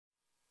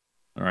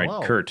All right,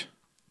 Hello. Kurt.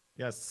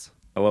 Yes,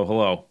 Hello,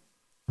 hello.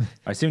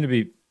 I seem to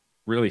be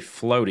really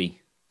floaty.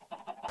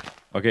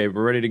 Okay,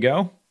 we're ready to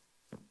go?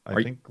 I Are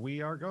you, think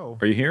we are go.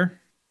 are you here?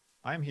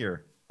 I'm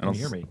here. I Can don't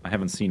you hear me? I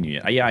haven't seen you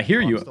yet. Yeah, I hear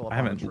Oh, I'm you. still I up on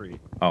a haven't. tree.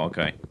 Oh,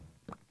 okay.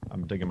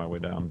 I'm digging my way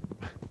down.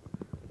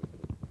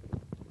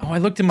 Oh, I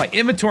looked in my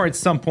inventory at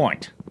some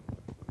point.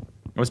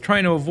 I was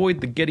trying to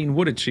avoid the getting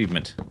wood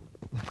achievement.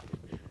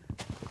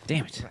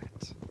 Damn it.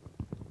 Rat.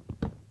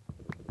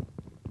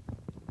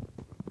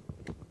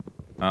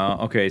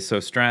 Okay, so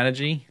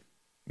strategy,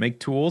 make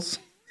tools.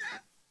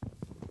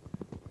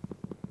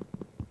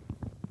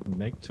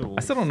 Make I still don't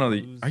tools. know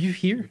that. Are you Use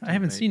here? your I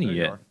haven't teammate. seen you There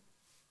you yet. are.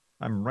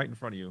 I'm right in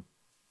front of you.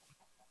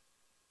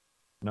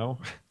 No?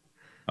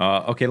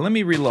 Okay, let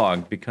me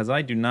relog because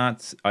I do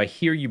not. I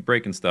hear you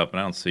breaking stuff, and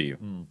I don't see you.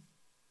 Hmm.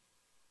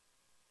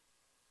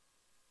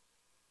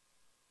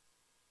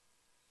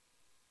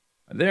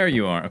 There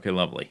you are. Okay,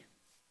 lovely.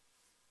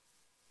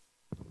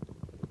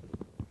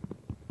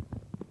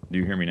 Do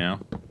you hear me now?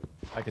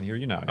 I can hear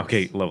you now,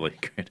 Okay, yes. lovely.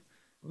 Good.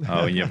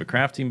 Oh, and you have a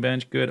crafting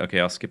bench. Good. Okay,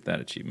 I'll skip that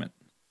achievement.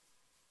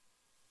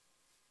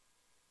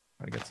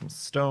 Try to get some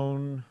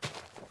stone.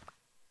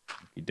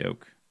 Okey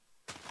doke.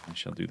 I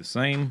shall do the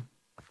same.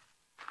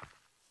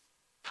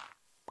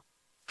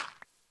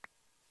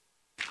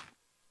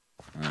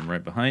 I'm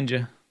right behind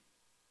you.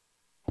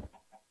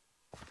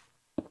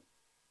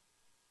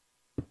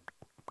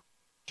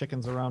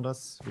 Chickens around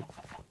us.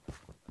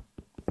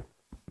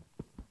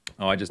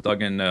 Oh, I just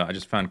dug in. I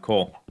just found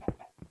coal.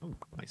 Oh,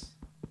 nice.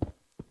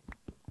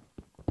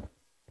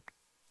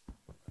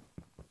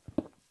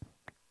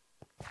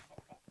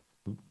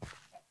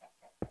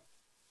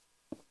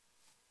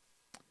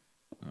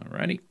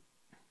 Alrighty.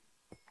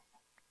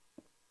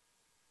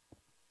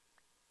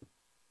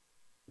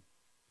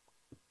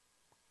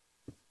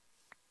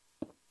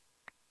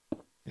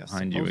 Yeah,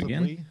 Behind you again.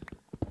 supposedly,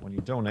 when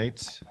you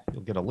donate,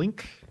 you'll get a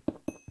link.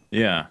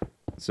 Yeah.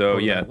 So Go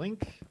to yeah, that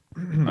link.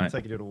 I,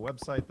 Take you to a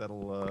website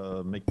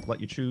that'll let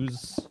you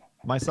choose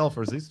myself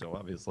or Zisteau,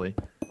 obviously,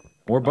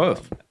 or um,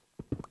 both.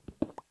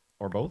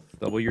 or both.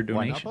 Double your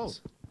Why not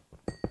both? donations.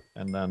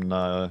 And then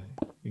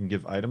you can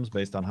give items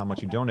based on how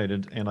much you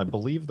donated. And I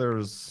believe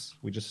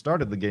we just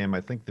started the game.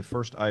 I think the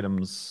first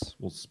items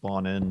will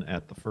spawn in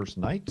at the first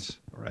night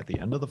or at the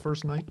end of the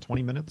first night,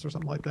 20 minutes or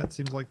something like that.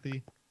 Seems like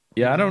the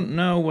Yeah, I cooldown. don't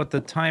know what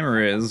the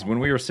timer is. When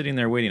we were sitting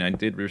there waiting, I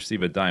did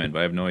receive a diamond, but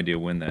I have no idea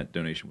when that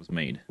donation was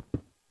made.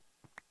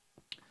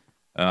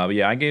 But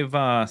yeah, I gave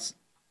mods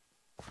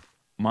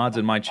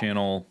in my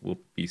channel. Will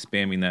be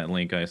spamming that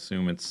link. I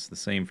assume it's the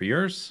same for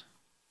yours.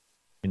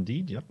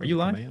 Indeed, yep. Are There's you a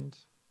live? command.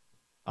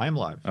 I am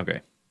live.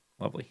 Okay,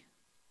 lovely.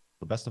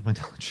 The best of my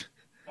knowledge.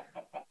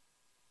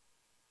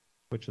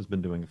 Twitch has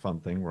been doing a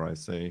fun thing where I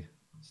say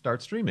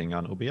start streaming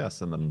on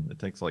OBS, and then it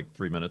takes like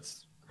 3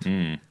 minutes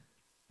Hmm.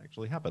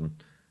 actually happen.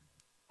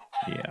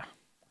 Yeah,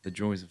 the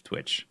joys of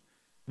Twitch.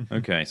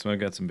 Okay, so I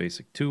got some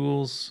basic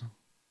tools.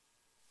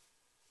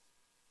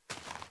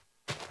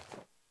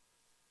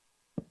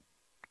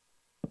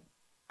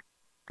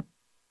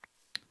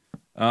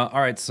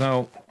 All right,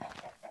 so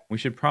we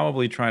should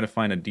probably try to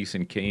find a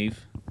decent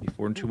cave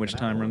before too much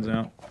time runs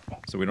out,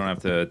 so we don't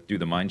have to do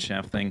the mine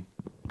shaft thing.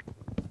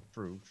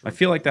 True. I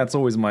feel like that's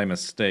always my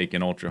mistake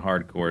in Ultra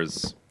Hardcore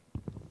is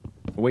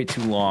wait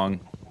too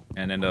long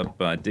and end up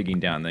digging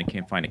down, and then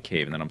can't find a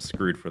cave, and then I'm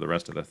screwed for the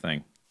rest of the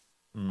thing.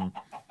 Mm.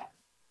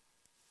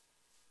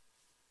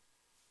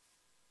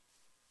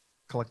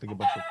 Collecting a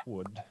bunch of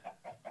wood.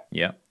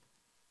 Yeah.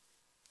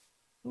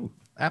 Ooh,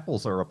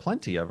 apples are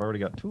aplenty. I've already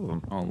got 2 of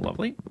them. Oh,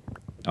 lovely.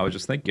 I was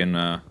just thinking,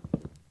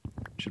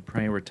 should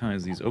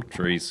prioritize these oak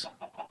trees.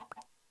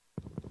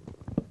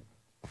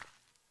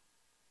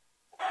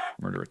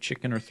 Murder a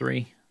chicken or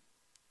 3.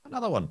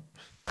 Another one.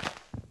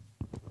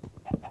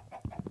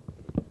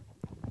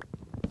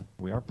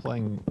 We are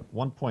playing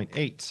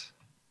 1.8.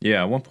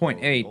 Yeah, Old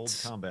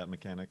 1.8. combat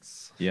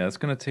mechanics. Yeah, it's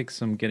going to take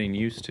some getting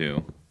used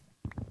to.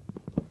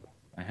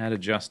 I had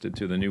adjusted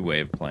to the new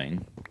way of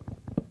playing.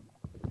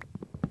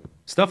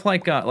 Stuff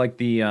like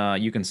the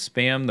you can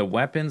spam the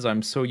weapons.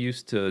 I'm so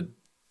used to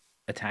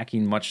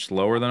attacking much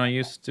slower than I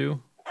used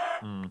to.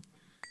 Mm.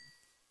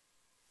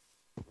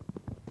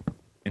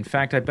 In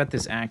fact, I bet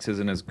this axe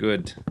isn't as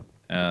good.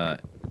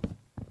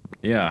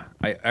 Yeah,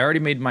 I already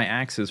made my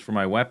axes for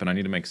my weapon. I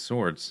need to make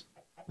swords.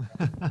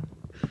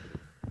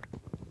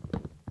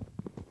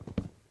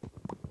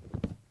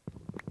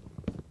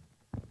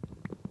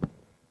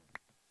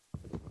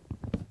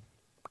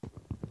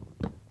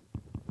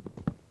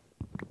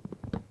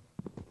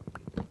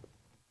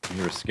 I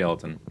hear a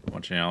skeleton.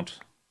 Watch out.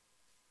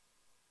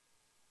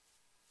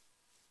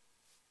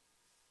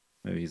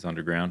 Maybe he's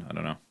underground. I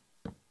don't know.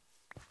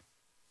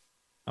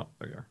 Oh,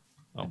 there you are.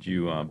 Oh, Did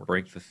you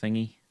break the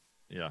thingy?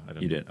 Yeah, I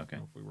didn't. You did. Okay.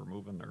 Know if we were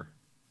moving or.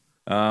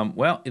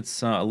 Well,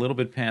 it's a little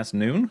bit past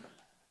noon.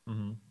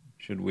 Mm-hmm.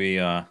 Should we?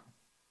 Oh,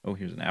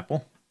 here's an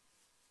apple.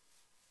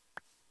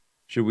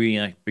 Should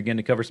we begin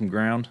to cover some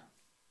ground?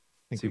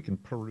 I think we can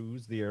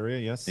peruse the area.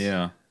 Yes.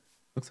 Yeah.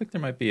 Looks like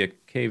there might be a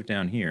cave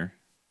down here.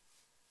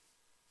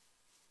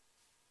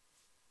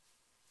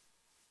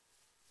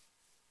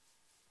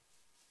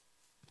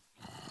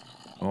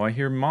 Oh, I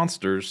hear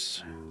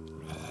monsters.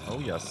 Oh,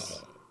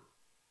 yes.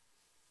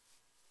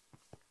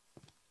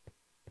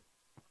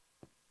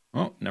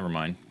 Oh, never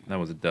mind. That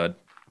was a dud.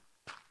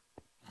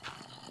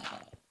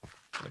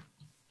 Like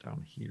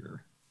down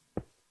here.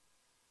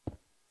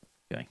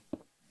 Okay.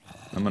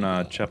 I'm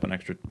gonna chop an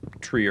extra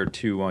tree or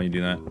two while you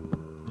do that.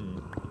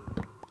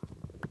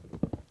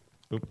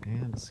 Oop,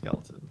 and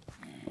skeleton.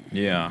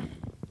 Yeah.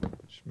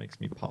 Which makes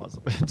me pause a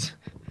bit.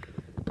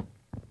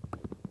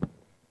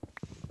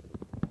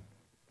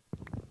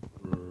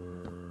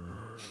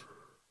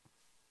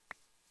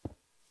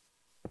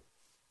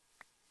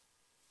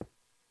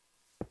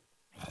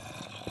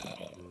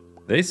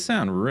 They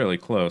sound really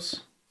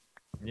close.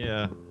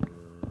 Yeah.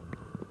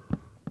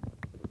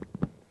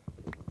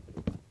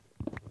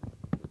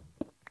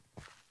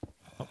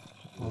 Oh,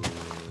 well,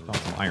 found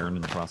some iron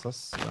in the process,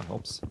 so that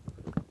helps.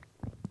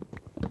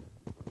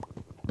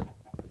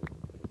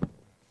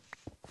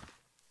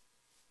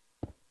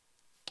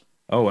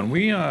 Oh, and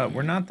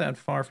we're not that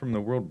far from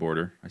the world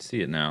border. I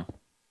see it now.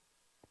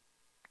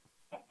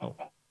 Oh,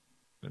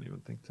 didn't even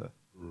think to.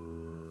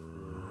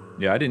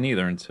 Yeah, I didn't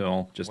either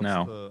until just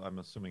now. I'm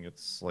assuming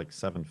it's like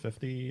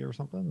 750 or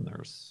something.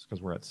 There's because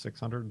we're at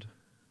 600.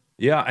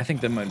 Yeah, I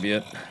think that might be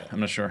it. I'm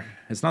not sure.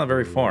 It's not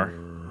very far.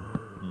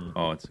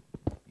 Oh,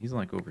 he's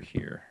like over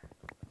here.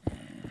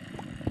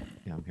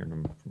 Yeah, I'm hearing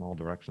him from all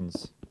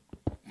directions.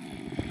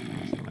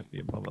 He might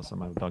be above us. I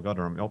might have dug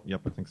under him. Oh,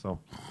 yep, I think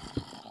so.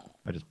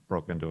 I just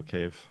broke into a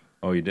cave.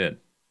 Oh, you did?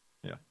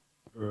 Yeah.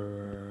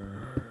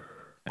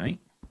 Okay.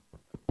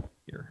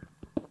 Here.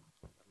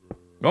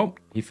 Oh,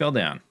 he fell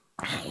down.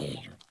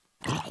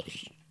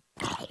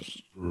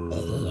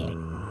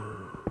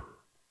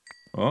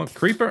 Oh,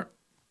 creeper.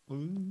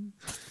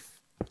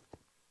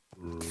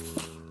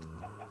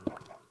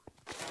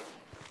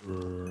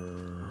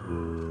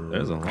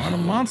 There's a lot of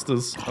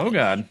monsters. Oh,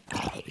 God.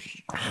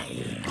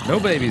 No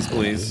babies,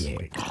 please.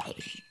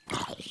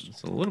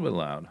 It's a little bit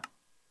loud.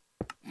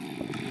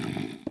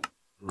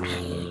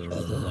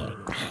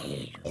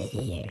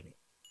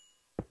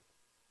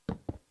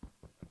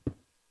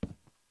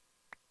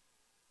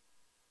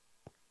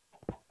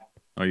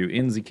 Are you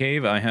in the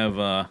cave? I have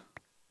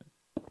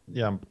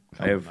Yeah,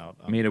 I have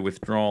made a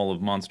withdrawal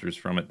of monsters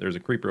from it. There's a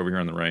creeper over here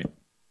on the right.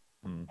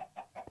 Okay,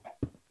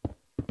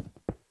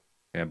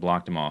 I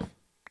blocked him off.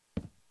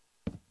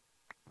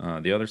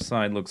 The other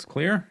side looks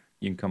clear.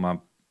 You can come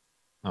up.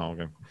 Oh,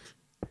 okay.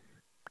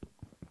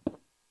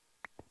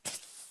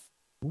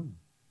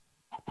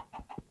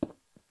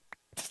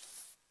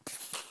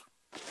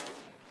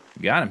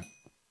 Got him.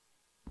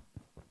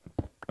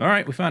 All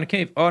right, we found a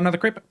cave. Oh, another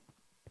creeper.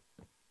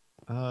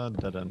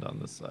 Dead end on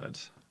this side.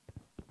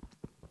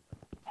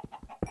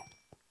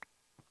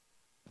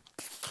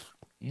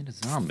 And a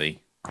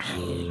zombie.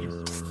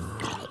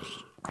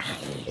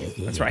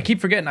 That's right. I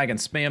keep forgetting I can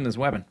spam this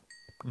weapon.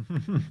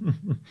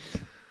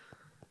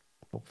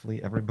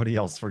 Hopefully everybody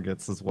else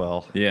forgets as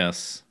well.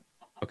 Yes.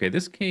 Okay,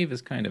 this cave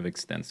is kind of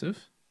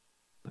extensive.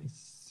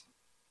 Nice.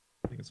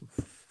 I think it's some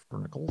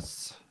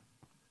furnicles.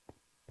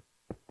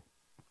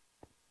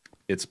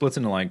 It splits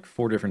into like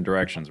 4 different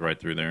directions right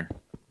through there.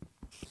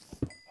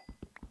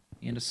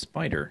 And a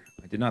spider.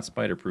 I did not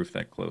spider-proof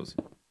that close.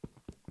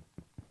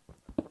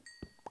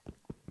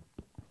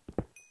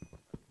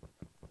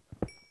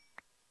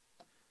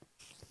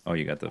 Oh,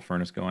 you got the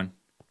furnace going?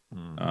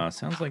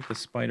 Sounds like the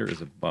spider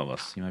is above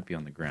us. He might be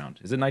on the ground.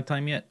 Is it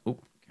nighttime yet? Oh,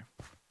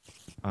 careful.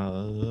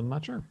 I'm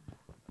not sure.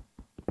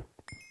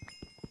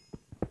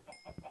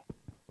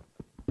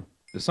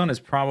 The sun is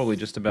probably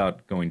just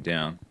about going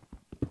down.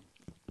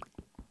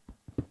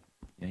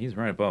 Yeah, he's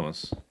right above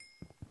us.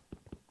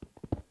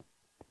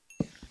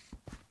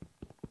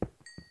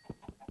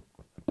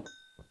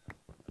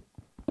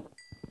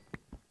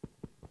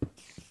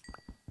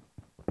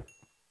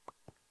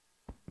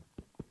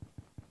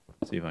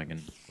 See if I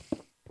can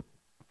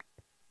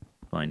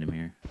find him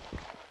here.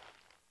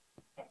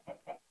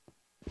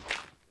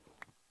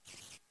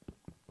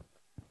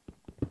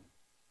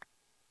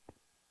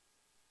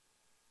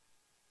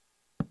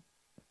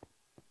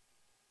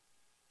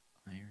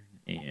 Iron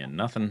and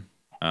nothing.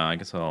 I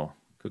guess I'll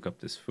cook up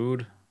this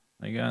food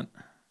I got.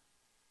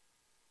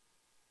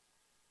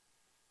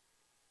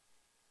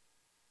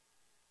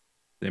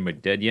 Is anybody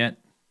dead yet?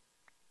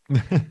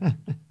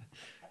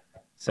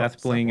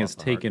 Sapling has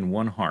taken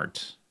 1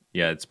 heart.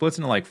 Yeah, it splits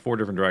into like 4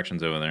 different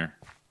directions over there.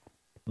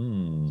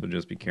 So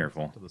just be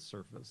careful. To the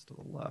surface, to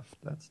the left.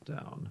 That's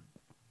down.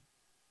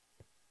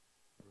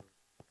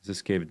 Is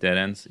this cave dead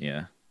ends?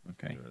 Yeah.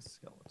 Okay. There's a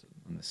skeleton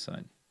on this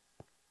side.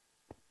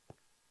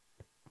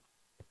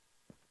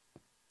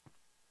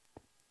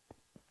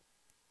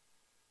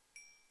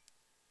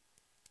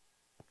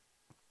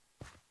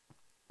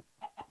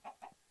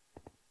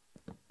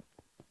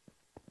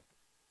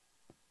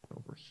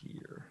 Over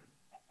here.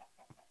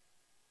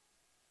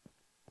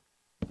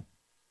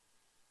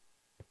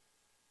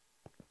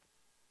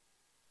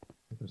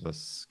 There's a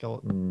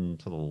skeleton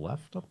to the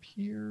left up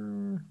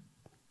here.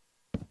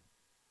 I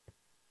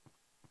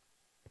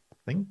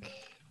think.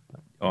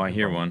 Oh, I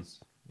hear one.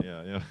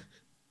 Yeah, yeah.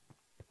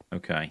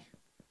 Okay.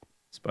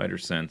 Spider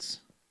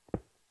sense.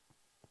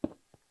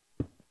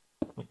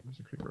 Oh, there's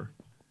a creeper.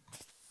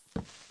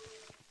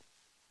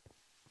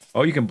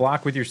 Oh, you can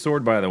block with your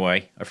sword, by the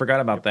way. I forgot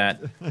about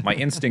that. My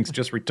instincts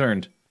just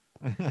returned.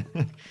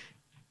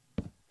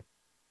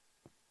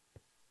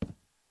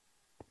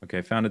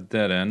 Okay, found a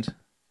dead end.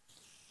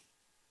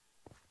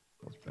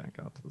 Goes back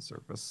out to the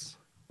surface.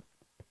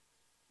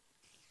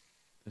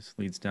 This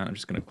leads down. I'm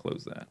just going to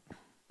close that.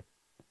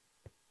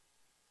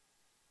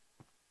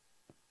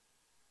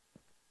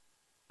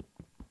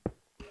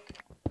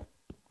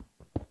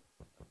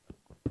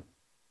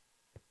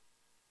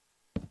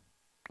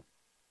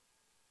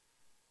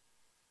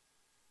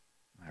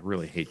 I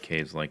really hate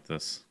caves like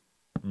this.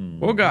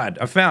 Oh, God,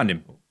 I found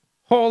him.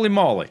 Holy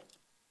moly.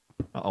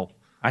 Uh-oh.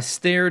 I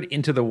stared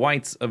into the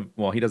whites of...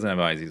 Well, he doesn't have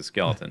eyes. He's a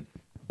skeleton.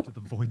 To the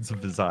voids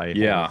of his eye.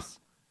 Yeah. Holes.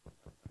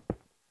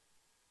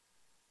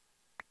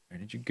 Where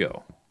did you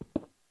go?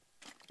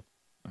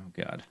 Oh,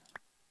 God.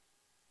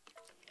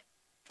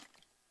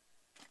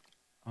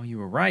 Oh, you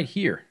were right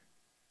here.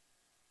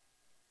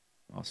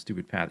 Oh,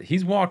 stupid path.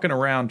 He's walking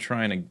around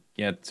trying to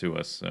get to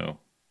us, so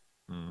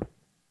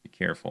be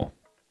careful.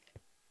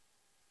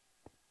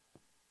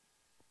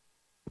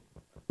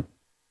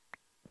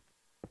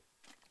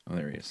 Oh,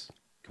 there he is.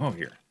 Come over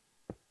here.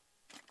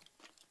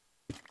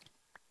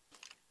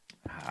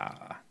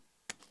 Ah.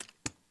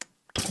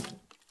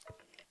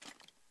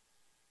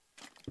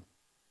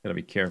 Gotta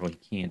be careful. He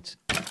can't.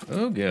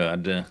 Oh,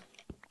 God.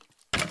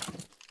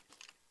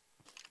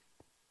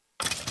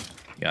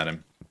 Got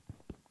him.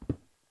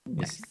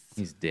 Nice.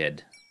 He's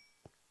dead.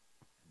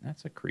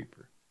 That's a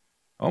creeper.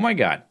 Oh, my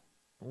God.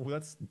 Oh,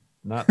 that's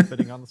not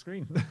fitting on the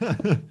screen.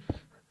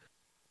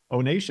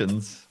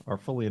 Nations are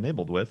fully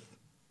enabled with.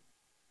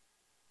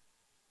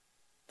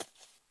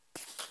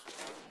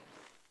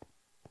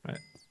 Right.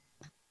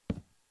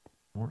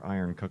 More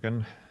iron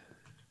cooking.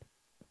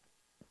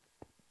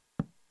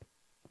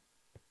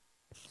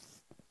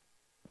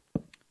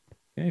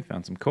 Okay,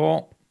 found some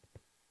coal.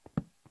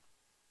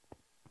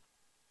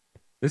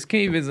 This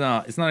cave is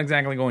it's not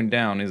exactly going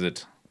down, is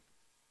it?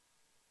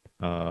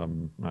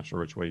 Not sure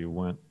which way you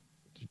went.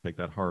 Did you take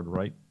that hard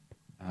right?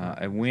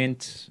 I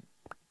went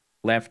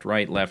left,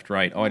 right, left,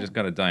 right. Oh, I just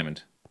got a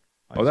diamond.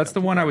 I Oh, just that's got the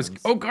two one I was...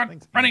 diamonds. Oh, God,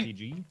 Thanks, running!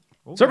 ATG.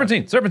 Oh,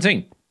 Serpentine,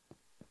 serpentine!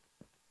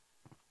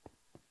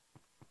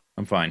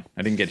 I'm fine.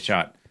 I didn't get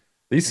shot.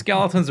 These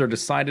skeletons are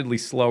decidedly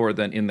slower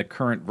than in the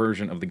current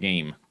version of the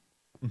game.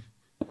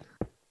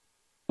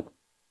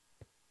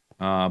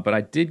 But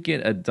I did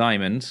get a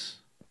diamond.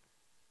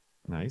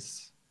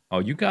 Nice. Oh,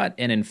 you got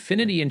an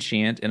infinity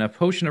enchant and a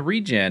potion of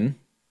regen.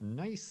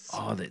 Nice.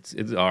 Oh, it's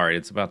all right.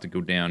 It's about to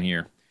go down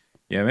here.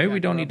 Yeah, maybe we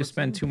don't need to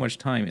spend too much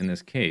time in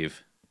this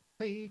cave.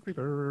 Hey,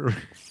 creeper.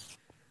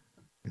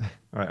 All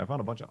right, I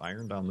found a bunch of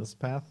iron down this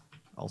path.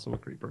 Also a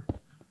creeper.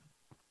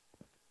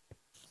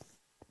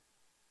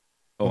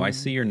 Oh, I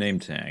see your name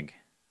tag.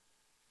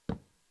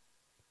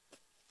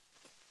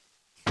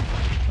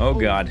 Oh,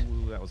 God.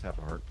 Ooh, that was half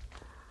a heart.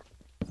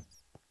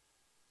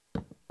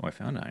 Oh, I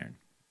found iron.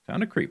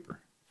 Found a creeper.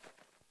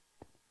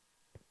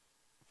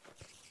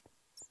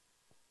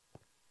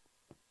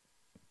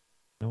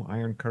 No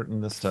iron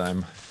curtain this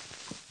time.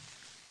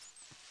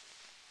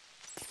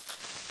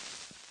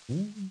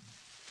 Ooh.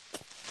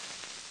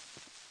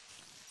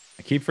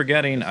 I keep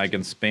forgetting I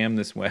can spam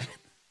this weapon.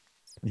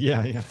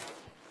 Yeah, yeah.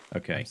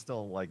 Okay. I'm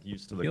still like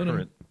used to the Killed him.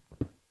 current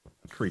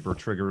creeper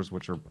triggers,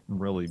 which are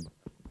really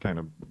kind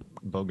of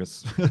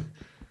bogus.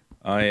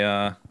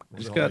 I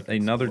just all got like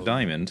another explode.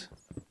 diamond.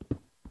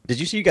 Did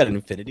you see you got an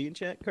infinity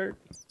enchant, Kurt?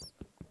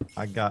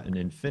 I got an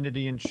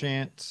infinity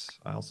enchant.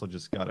 I also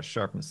just got a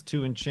sharpness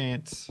 2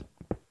 enchant.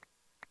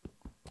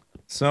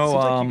 So Seems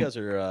like you guys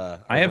are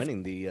I have-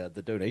 winning the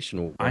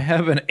donation war. I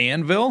have an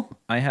anvil.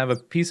 I have a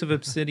piece of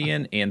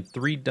obsidian and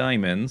 3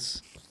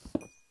 diamonds.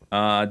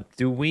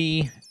 Do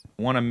we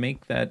want to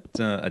make that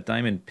a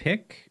diamond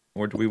pick,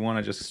 or do we want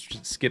to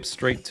just skip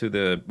straight to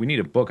the? We need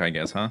a book, I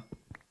guess, huh?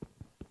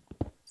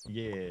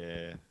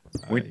 Yeah.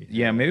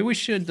 Yeah, maybe we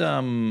should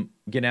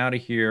get out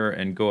of here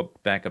and go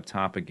back up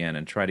top again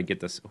and try to get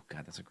this. Oh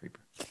God, that's a creeper.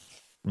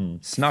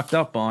 Snuck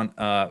up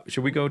on.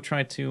 Should we go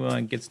try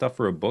to get stuff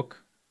for a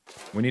book?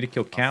 We need to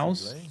kill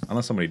cows, Possibly.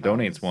 unless somebody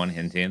donates one.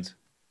 Hint, hint.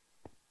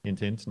 Hint,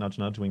 hint, nudge,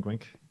 nudge, wink,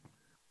 wink.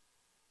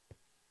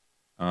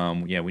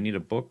 Yeah, we need a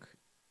book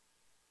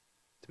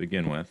to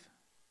begin with.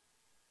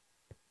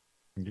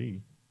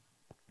 Gee.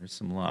 There's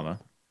some lava.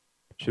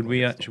 Should we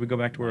go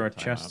back to where our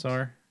Nighttime chests ops.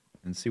 are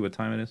and see what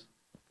time it is?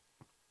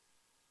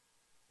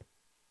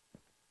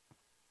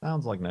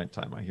 Sounds like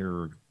nighttime. I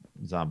hear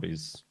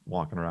zombies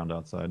walking around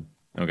outside.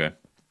 Okay.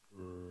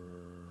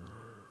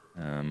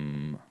 Yeah,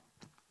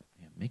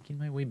 making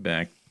my way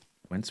back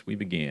whence we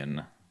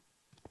began.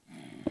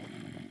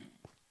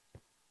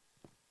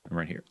 I'm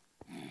right here.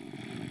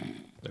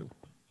 So,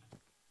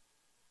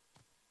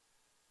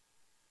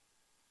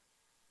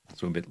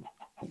 So a bit.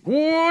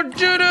 where'd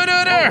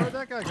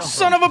that guy come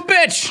Son of a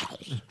bitch!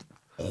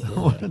 from?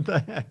 What the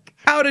heck?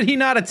 How did he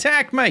not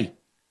attack me?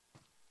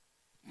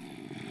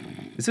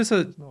 Is this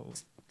a No.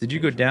 Did you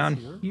go down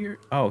Here? here?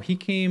 Oh, he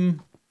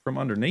came from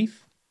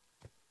underneath.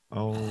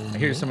 Oh, I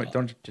hear no. somebody.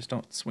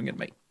 Don't swing at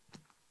me.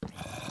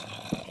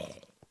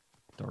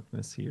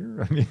 Darkness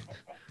here. I mean,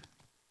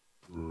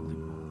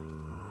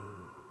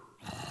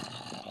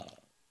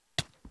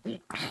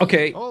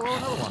 Okay, oh,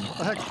 another one. What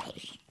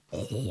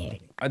the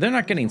heck? they're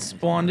not getting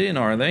spawned in,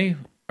 are they?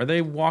 Are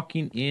they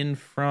walking in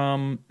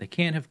from? They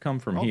can't have come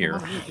from Oh, here.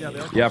 underneath. Yeah, they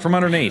are. Yeah, from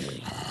underneath.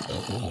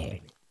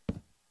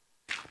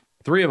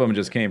 3 of them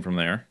just came from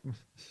there.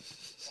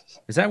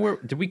 Is that where?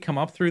 Did we come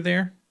up through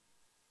there?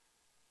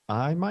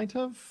 I might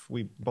have.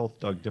 We both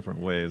dug different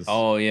ways.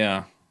 Oh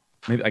yeah.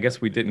 Maybe I guess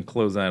we didn't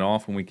close that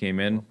off when we came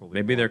in. Probably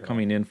Maybe they're block it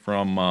coming in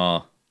from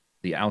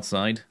the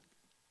outside.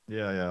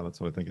 Yeah, that's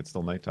why I think it's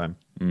still nighttime.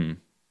 Hmm.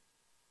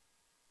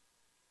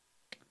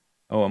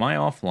 Oh, am I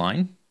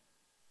offline?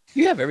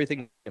 You have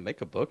everything to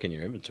make a book in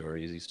your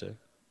inventory, Zisteau.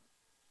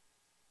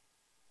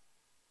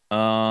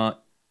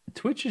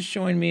 Twitch is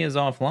showing me as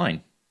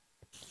offline.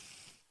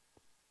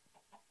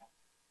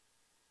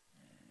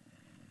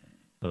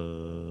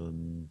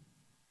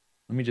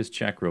 Let me just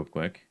check real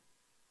quick.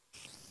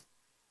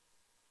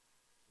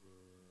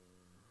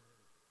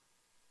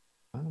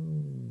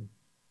 I'm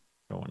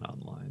going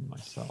online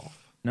myself.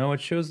 No, it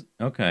shows.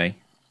 Okay.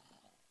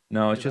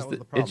 No, it's Yeah, just that was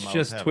the problem it's I was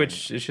just having.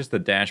 Twitch. It's just the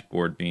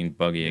dashboard being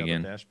buggy Yeah,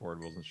 again. the dashboard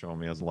wasn't showing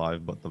me as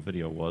live, but the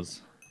video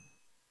was.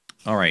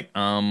 All right.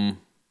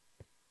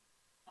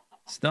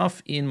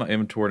 Stuff in my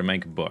inventory to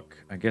make a book.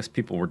 I guess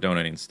people were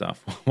donating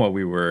stuff while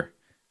we were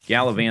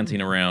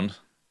gallivanting around.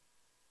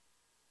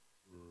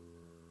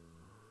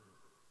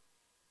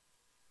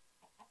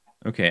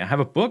 Okay, I have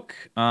a book.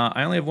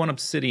 I only have 1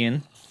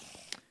 obsidian.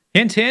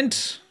 Hint,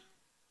 hint.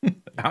 Do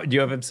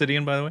you have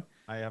obsidian, by the way?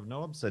 I have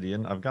no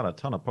obsidian. I've got a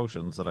ton of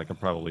potions that I could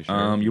probably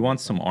share. You want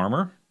some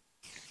armor?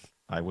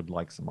 I would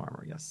like some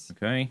armor, yes.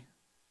 Okay.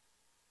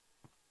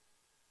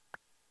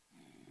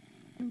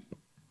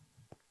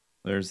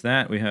 There's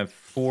that. We have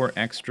 4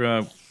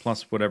 extra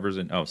plus whatever's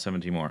in. Oh,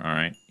 17 more. All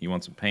right. You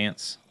want some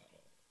pants?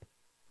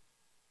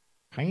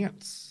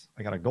 Pants.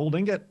 I got a gold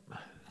ingot.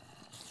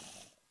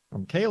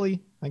 From Kaylee.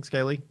 Thanks,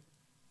 Kaylee.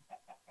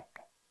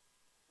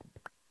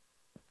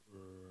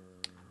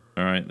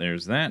 All right.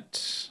 There's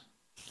that.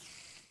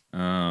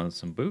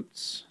 Some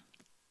boots.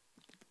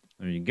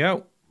 There you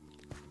go.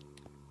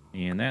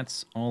 And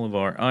that's all of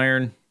our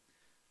iron.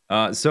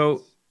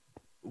 So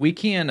we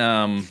can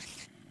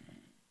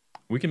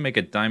make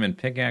a diamond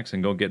pickaxe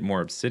and go get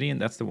more obsidian.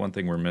 That's the one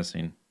thing we're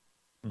missing.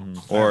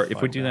 Mm-hmm. Or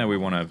if we do that, we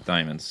want to have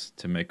diamonds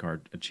to make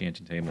our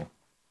enchanting table.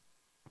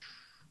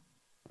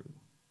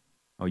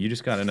 Oh, you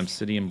just got an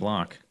obsidian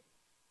block.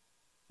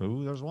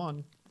 Ooh, there's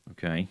one.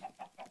 Okay.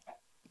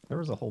 There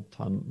was a whole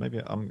ton.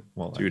 Maybe I'm...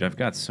 Well, Dude, I've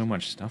got so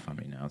much stuff on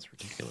me now. It's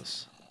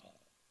ridiculous.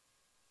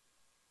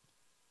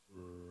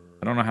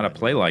 I don't know how to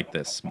play like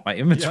this. My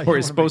inventory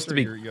is supposed to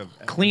be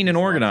clean and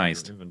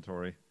organized.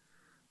 Inventory.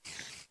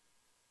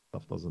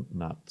 Stuff doesn't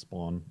not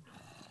spawn.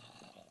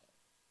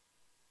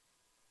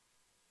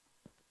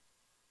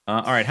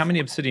 All right, how many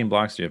obsidian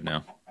blocks do you have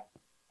now?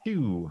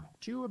 2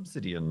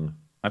 obsidian.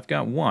 I've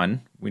got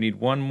 1. We need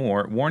 1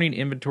 more. Warning,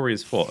 inventory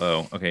is full.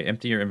 Oh, okay.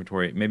 Empty your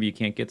inventory. Maybe you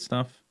can't get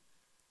stuff?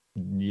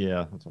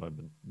 Yeah, that's what I've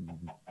been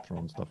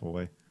throwing stuff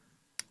away.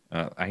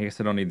 I guess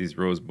I don't need these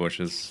rose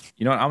bushes.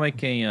 You know what? I'll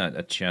make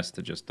a chest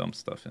to just dump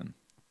stuff in.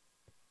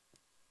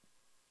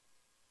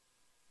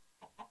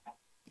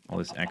 All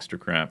this extra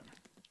crap.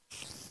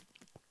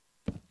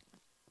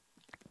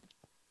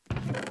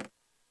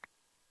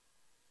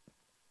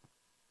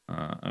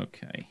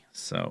 Okay,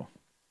 so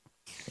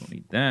don't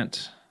need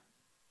that.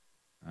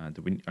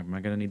 Am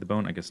I gonna need the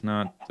bone? I guess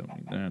not. Don't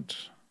need that.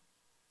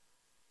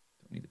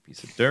 Don't need a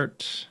piece of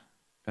dirt.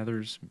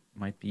 Feathers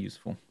might be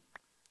useful.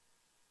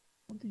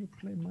 How do you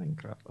play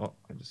Minecraft? Oh,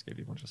 I just gave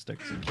you a bunch of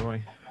sticks.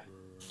 Enjoy.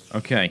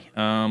 Okay.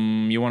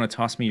 You want to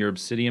toss me your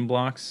obsidian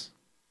blocks?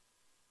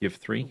 You have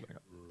 3? I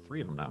got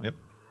 3 of them now. Yep.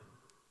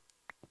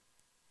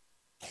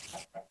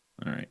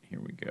 All right, here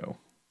we go.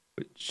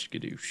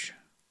 Skadoosh.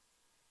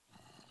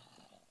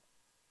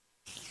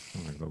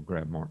 I'm gonna go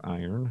grab more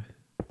iron.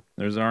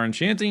 There's our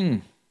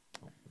enchanting.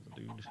 Oh,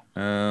 there's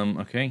a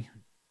dude. Okay.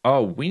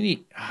 Oh, we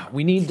need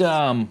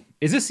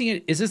is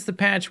this the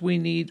patch we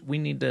need? We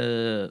need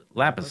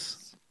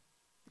lapis.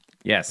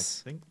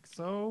 Yes. I think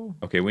so.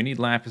 Okay, we need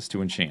lapis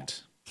to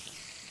enchant.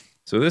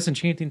 So this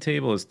enchanting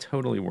table is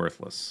totally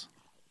worthless.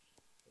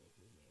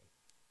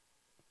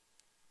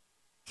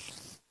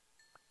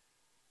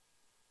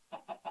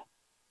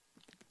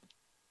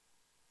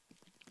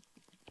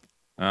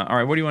 All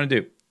right, what do you want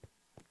to do?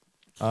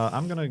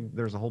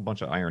 There's a whole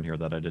bunch of iron here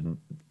that I didn't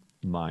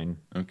mine.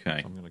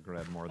 Okay. So I'm gonna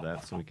grab more of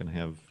that so we can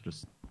have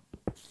just.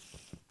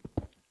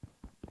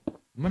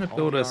 I'm gonna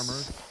build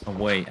us a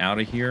way out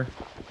of here,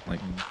 like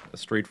a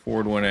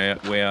straightforward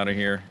way out of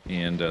here,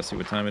 and see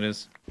what time it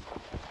is.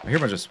 I hear a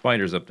bunch of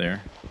spiders up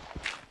there.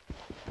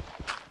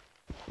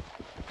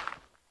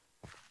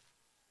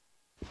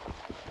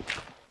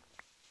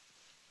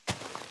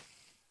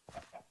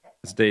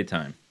 It's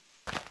daytime.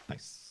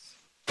 Nice.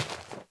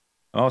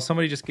 Oh,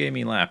 somebody just gave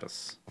me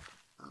lapis.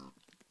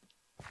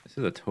 This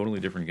is a totally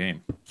different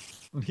game.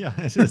 Yeah,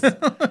 it is.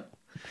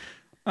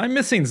 I'm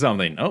missing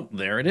something. Oh,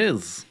 there it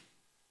is.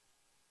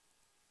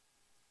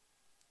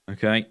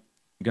 Okay. I'm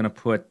going to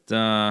put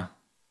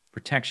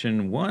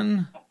protection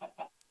 1.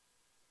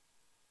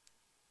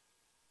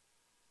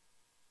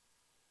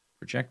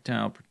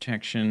 Projectile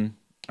protection.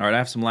 All right, I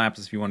have some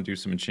lapis if you want to do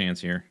some enchants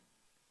here.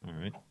 All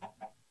right.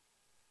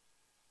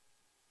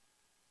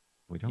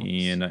 We don't.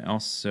 And I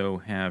also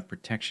have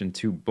protection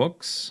 2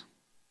 books.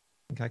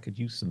 I think I could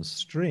use some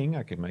string.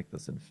 I could make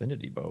this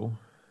infinity bow.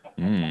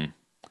 Mm.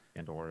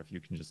 And or if you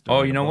can just.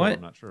 Oh, you know what?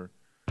 I'm not sure.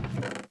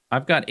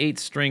 I've got 8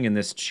 string in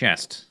this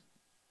chest.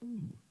 I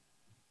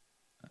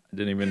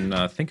didn't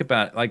even think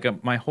about it.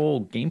 Like my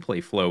whole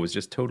gameplay flow is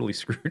just totally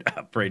screwed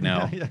up right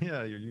now.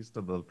 Yeah. You're used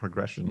to the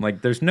progression.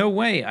 Like, there's no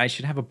way I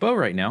should have a bow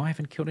right now. I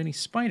haven't killed any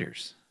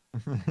spiders.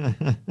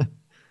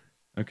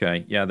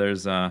 Okay, yeah,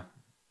 there's,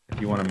 if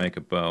you want to make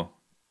a bow,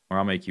 or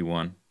I'll make you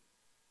one.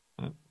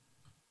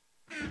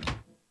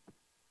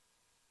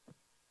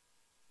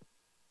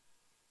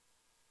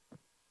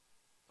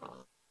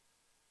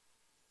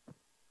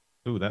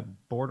 Ooh,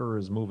 that border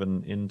is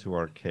moving into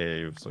our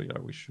cave, so yeah,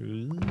 we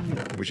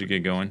should... We should get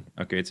going.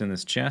 Okay, it's in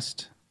this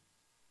chest.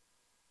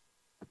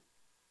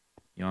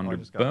 Yonder I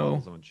just got bow.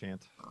 bottles of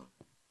enchant. All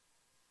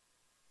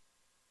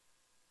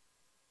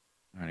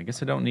right, I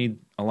guess I don't need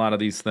a lot of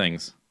these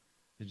things.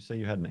 Did you say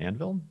you had an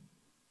anvil?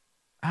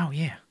 Oh,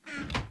 yeah.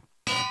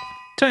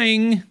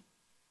 Ting!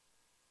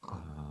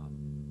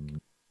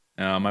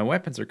 My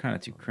weapons are kind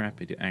of too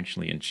crappy to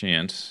actually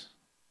enchant.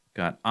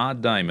 Got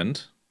odd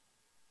diamond.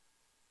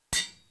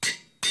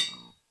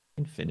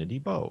 Infinity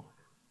bow.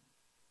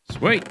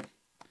 Sweet.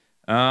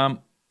 Yeah,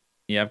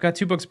 I've got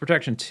 2 books of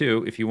protection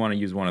too, if you want to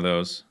use one of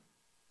those.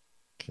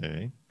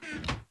 Okay.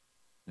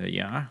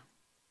 Yeah.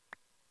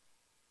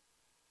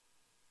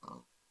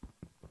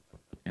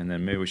 And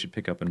then maybe we should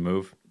pick up and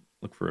move.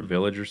 Look for a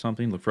village or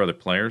something. Look for other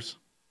players.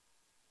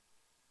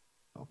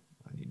 Oh,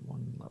 I need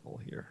 1 level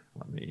here.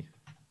 Let me...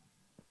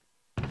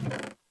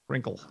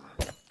 Sprinkle.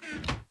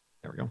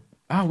 There we go.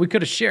 Oh, we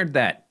could have shared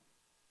that.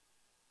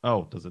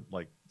 Oh, does it,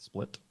 like,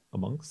 split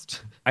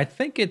amongst? I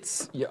think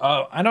it's...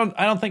 I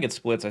don't think it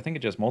splits. I think it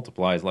just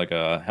multiplies like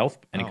a health,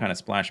 any kind of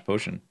splash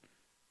potion.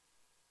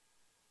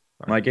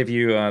 Sorry. Like if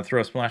you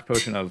throw a splash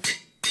potion of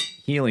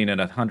healing at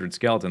 100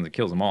 skeletons, it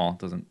kills them all. It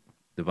doesn't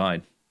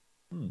divide.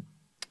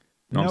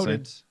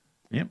 Noted.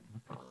 Yep.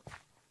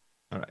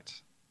 All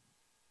right.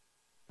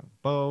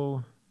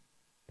 Bow.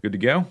 Good to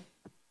go? I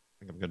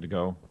think I'm good to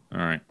go. All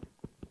right.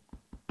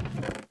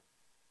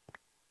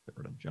 Get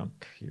rid of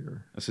junk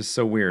here. This is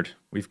so weird.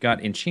 We've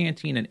got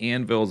enchanting and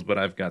anvils, but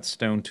I've got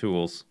stone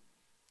tools.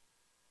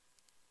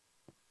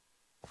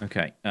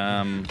 Okay.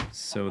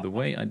 So the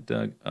way I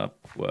dug up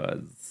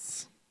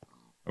was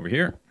over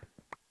here.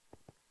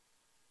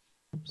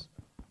 Oops.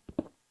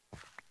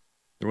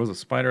 There was a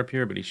spider up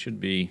here, but he should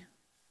be...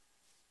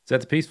 Is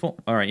that the peaceful?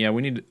 All right, yeah,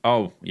 we need to...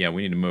 Oh, yeah,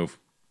 we need to move.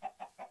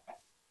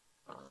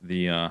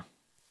 The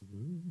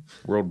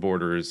world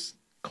border is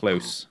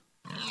close.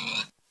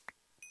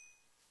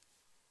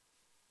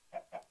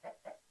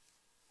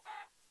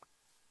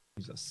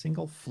 Use a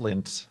single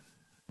flint,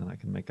 and I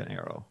can make an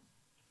arrow.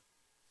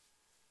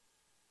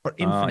 For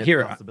infinite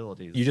here,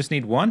 possibilities. You just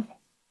need 1?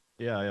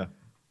 Yeah.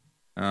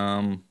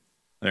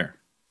 There.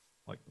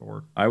 Like,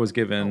 or... I was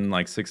given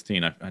like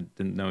 16. I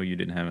didn't know you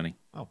didn't have any.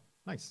 Oh,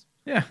 nice.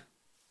 Yeah.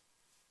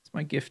 It's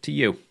my gift to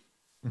you.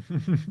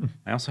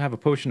 I also have a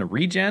potion of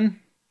regen.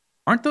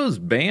 Aren't those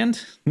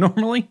banned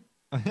normally?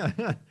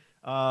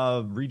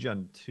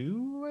 Regen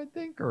 2, I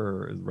think,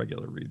 or is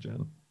regular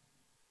regen?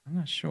 I'm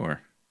not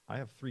sure. I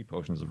have 3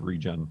 potions of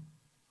regen.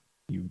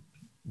 You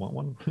want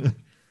one?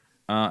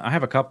 I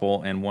have a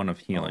couple and 1 of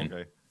healing. Oh,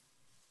 okay.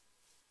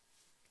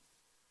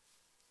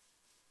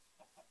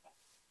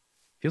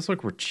 Feels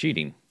like we're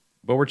cheating,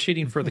 but we're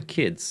cheating for the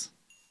kids.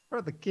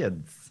 For the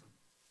kids.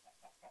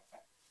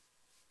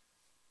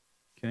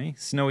 Okay,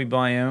 snowy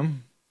biome.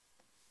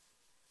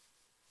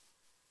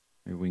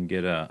 Maybe we can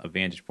get a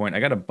vantage point.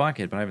 I got a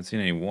bucket, but I haven't seen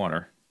any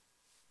water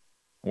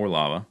or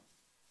lava.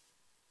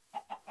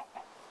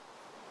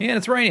 And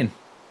it's raining.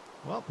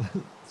 Well,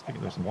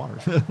 speaking of some water.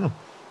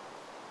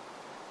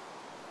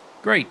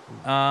 Great.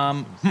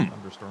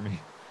 Thunderstormy.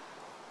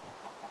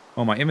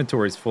 Oh, my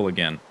inventory's full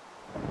again.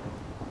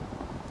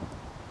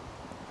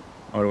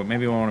 Oh,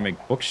 maybe I want to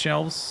make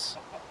bookshelves.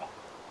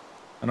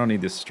 I don't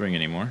need this string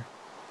anymore.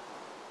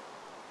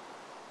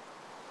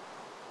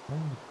 Well,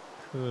 you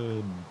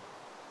could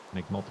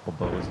make multiple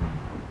bows and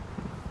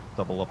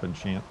double up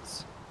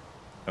enchants.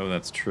 Oh,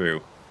 that's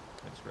true.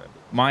 I just grabbed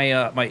it.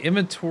 My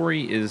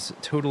inventory is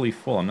totally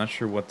full. I'm not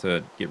sure what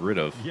to get rid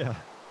of. Yeah.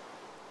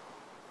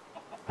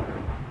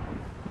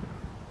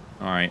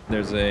 All right,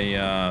 there's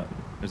a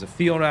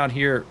field out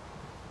here.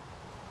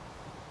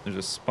 There's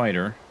a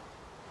spider.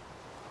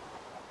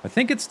 I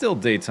think it's still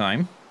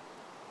daytime.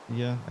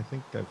 Yeah, I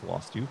think I've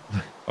lost you.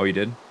 Oh, you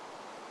did?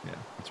 Yeah.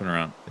 I'll turn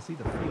around. I see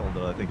the field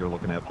that I think you're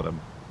looking at, but I'm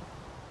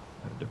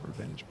at a different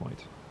vantage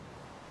point.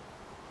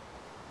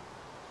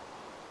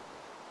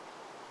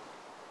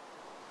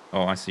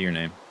 Oh, I see your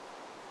name.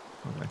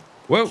 Okay.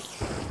 Whoa!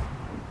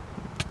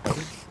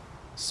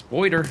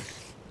 Spoiler.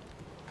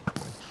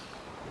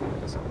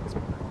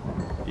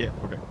 Yeah.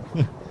 Okay.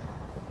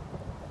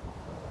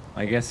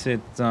 I guess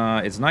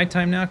it's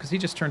nighttime now because he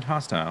just turned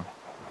hostile.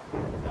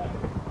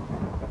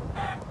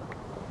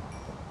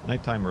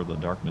 Nighttime or the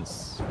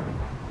darkness?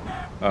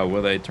 Oh,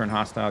 will they turn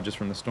hostile just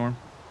from the storm?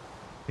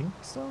 Think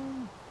so.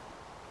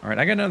 All right,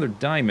 I got another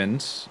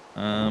diamond.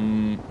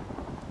 Oh,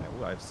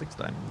 I have 6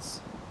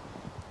 diamonds.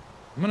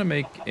 I'm gonna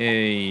make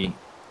a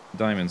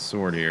diamond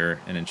sword here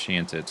and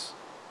enchant it.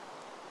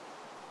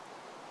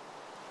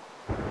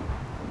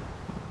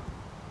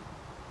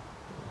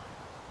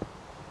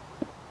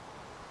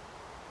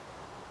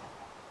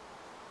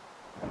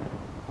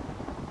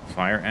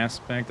 Fire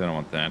aspect? I don't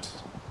want that.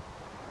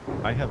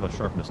 I have a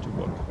sharpness 2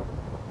 book.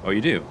 Oh,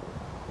 you do?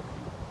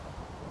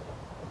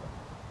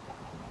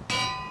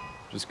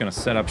 Just gonna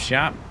set up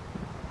shop.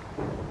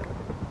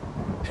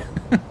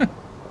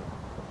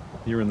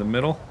 You're in the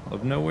middle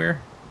of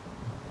nowhere.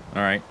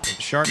 All right,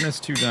 sharpness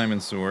 2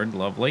 diamond sword,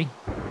 lovely.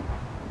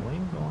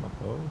 Flame go on a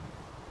bow?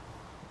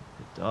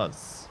 It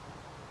does.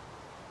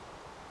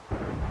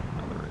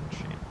 Another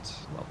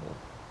enchant level.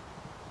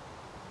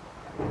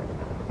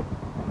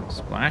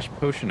 Splash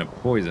potion of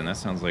poison. That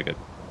sounds like a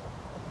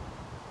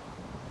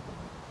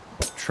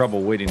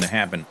trouble waiting to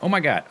happen. Oh my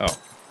god. Oh.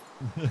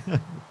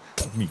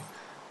 Me.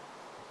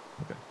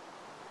 Okay.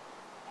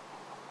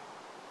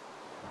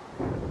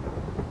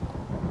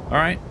 All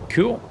right.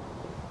 Cool.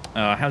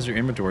 How's your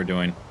inventory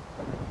doing?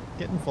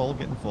 Getting full,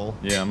 getting full.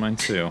 Yeah, mine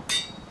too.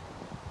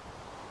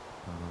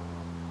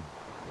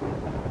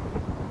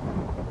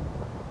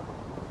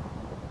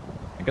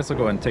 I guess I'll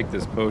go ahead and take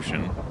this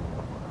potion.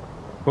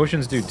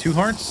 Potions do 2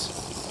 hearts?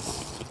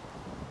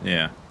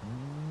 Yeah.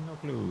 No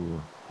clue.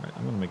 Right,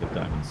 I'm gonna make a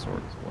diamond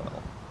sword as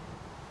well.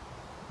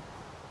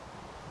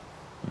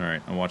 All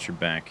right, I'll watch your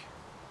back.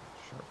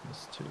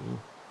 Sharpness 2.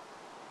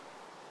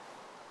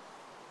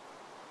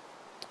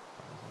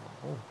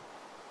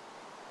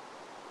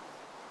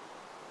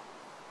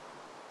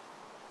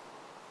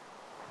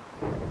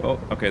 Oh,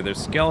 okay,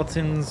 there's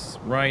skeletons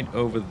right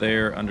over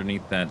there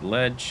underneath that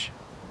ledge.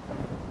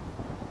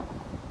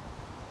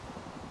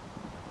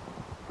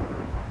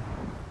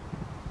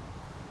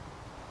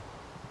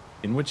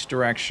 In which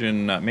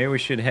direction? Maybe we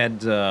should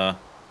head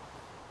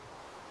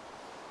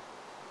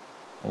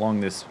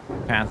along this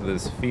path of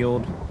this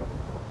field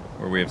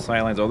where we have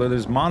sightlines. Although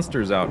there's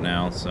monsters out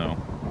now, so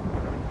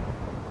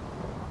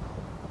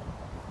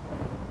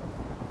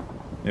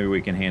maybe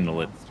we can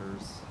handle it.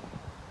 Monsters.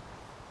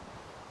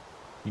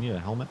 You need a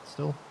helmet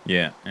still?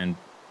 Yeah, and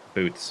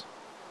boots.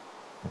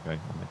 Okay.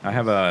 I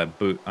have a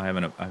boot. I have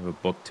a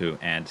book to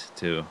add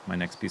to my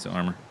next piece of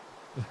armor.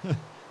 I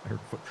heard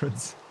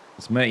footprints.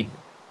 It's me.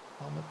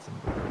 Helmets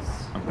and boots.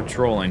 I'm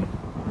patrolling.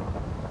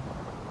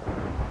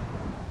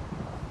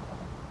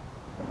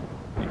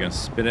 You gonna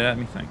spit it at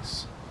me?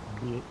 Thanks.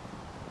 All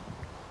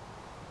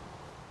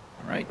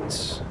right.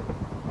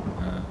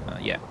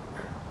 Yeah.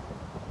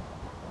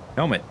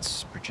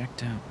 Helmets.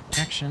 Projectile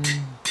protection.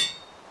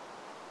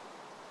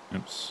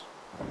 Oops.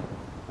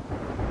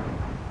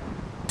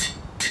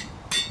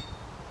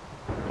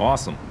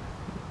 Awesome.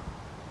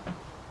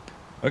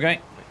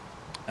 Okay.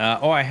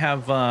 I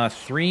have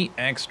 3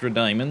 extra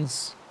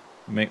diamonds.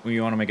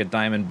 You want to make a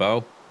diamond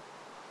bow?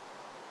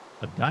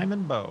 A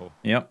diamond bow.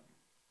 Yep.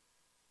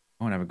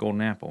 Oh, and I have a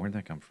golden apple. Where'd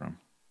that come from?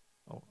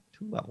 Oh,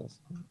 2 levels.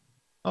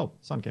 Oh,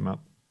 sun came out.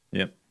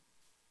 Yep.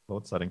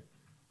 Both setting.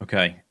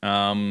 Okay.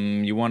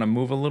 You want to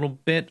move a little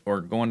bit or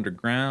go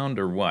underground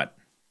or what?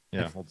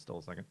 Yeah, hold still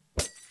a second.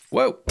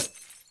 Whoa.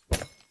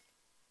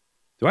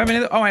 Do I have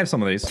any? Oh, I have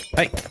some of these.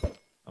 Hey.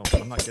 Oh,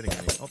 I'm not getting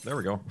any. Oh, there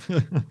we go.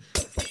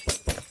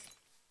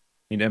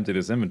 Need to empty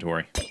this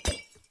inventory.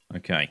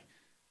 Okay.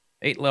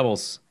 8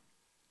 levels.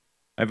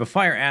 I have a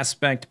fire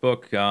aspect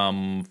book.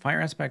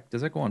 Fire aspect,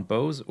 does that go on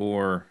bows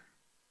or?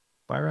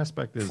 Fire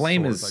aspect is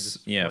flame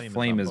swords. is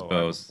flame is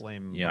bows.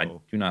 Flame yeah, bow.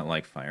 I do not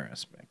like fire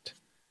aspect.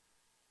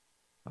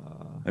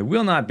 I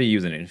will not be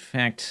using it. In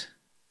fact,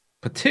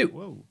 Patu.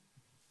 Whoa.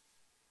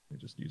 Let me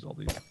just use all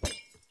these.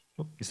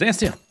 You stand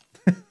still.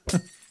 There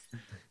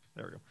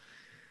we go.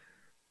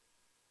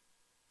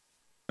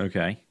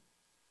 Okay.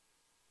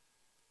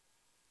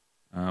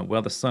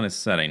 Well, the sun is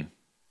setting.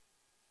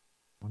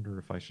 Wonder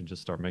if I should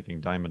just start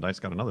making diamond. I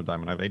just got another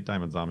diamond. I have 8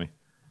 diamonds on me.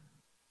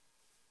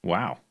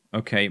 Wow.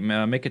 Okay,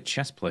 make a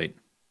chest plate.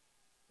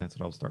 That's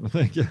what I was starting to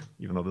think. Yeah.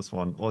 Even though this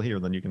one, well, here,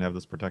 then you can have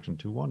this protection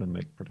 2-1 and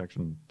make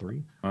protection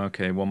 3.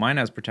 Okay, well, mine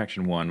has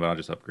protection 1, but I'll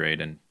just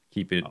upgrade and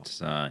keep it.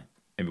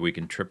 Maybe we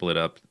can triple it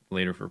up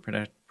later for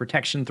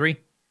protection 3.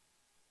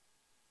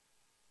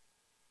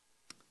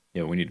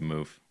 Yeah, we need to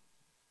move.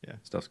 Yeah.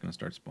 Stuff's going to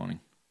start spawning.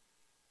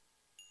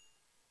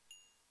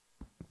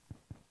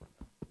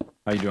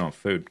 How you doing on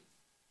food?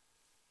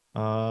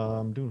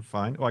 I'm doing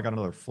fine. Oh, I got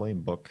another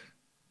flame book.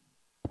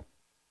 I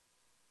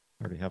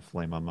already have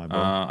flame on my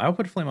bow. I'll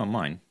put flame on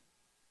mine.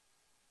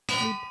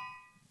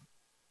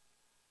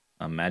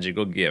 A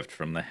magical gift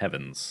from the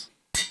heavens.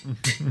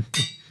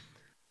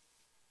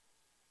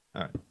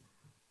 All right.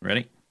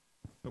 Ready?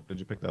 Oh, did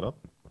you pick that up?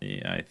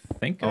 Yeah, I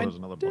think Oh, I there's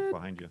another book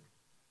behind you.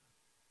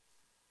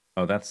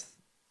 Oh, is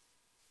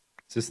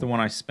this the one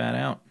I spat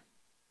out?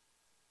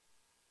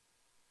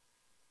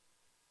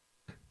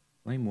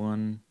 Flame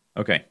 1.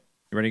 Okay,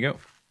 you ready to go?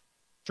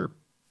 Sure.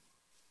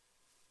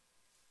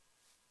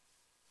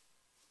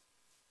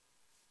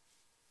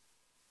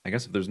 I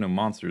guess if there's no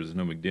monsters, it's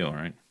no big deal,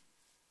 right?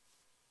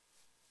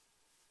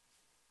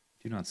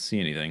 Do not see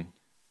anything.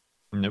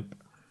 Nope.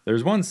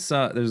 There's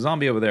a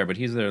zombie over there, but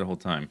he's there the whole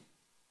time.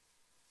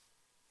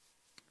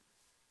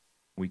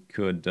 We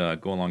could go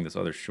along this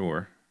other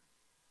shore.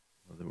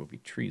 Well, there will be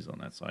trees on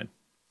that side.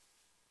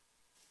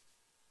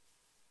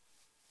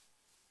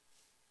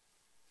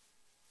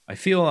 I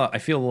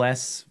feel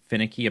less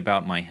finicky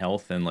about my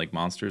health and like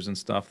monsters and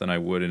stuff than I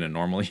would in a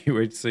normal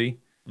UHC.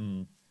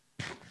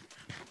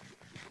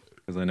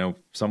 Because I know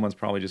someone's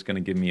probably just going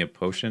to give me a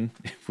potion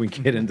if we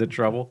get into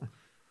trouble.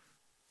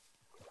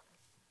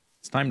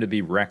 It's time to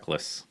be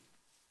reckless.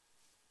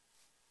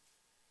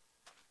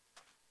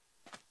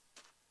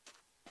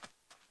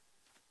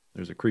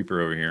 There's a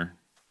creeper over here.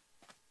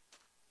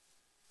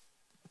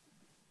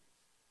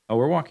 Oh,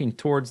 we're walking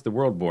towards the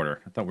world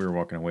border. I thought we were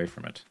walking away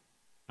from it.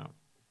 Oh.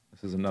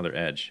 This is another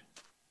edge.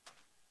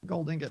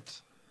 Gold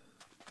ingot.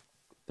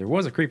 There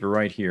was a creeper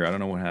right here. I don't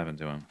know what happened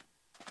to him.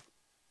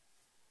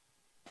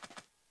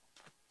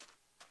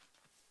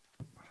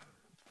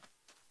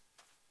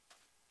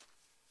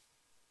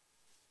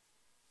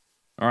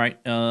 All right.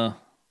 You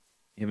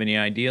have any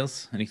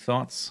ideas? Any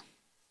thoughts?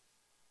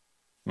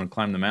 You want to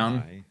climb the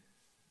mountain?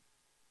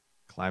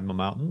 Climb a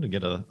mountain to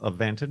get a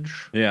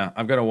vantage. Yeah,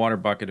 I've got a water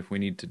bucket if we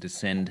need to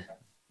descend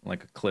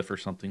like a cliff or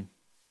something.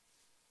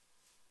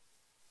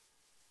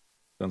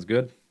 Sounds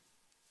good?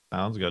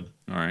 Sounds good.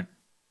 All right.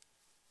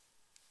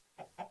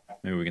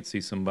 Maybe we can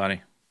see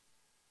somebody.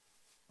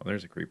 Oh,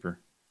 there's a creeper.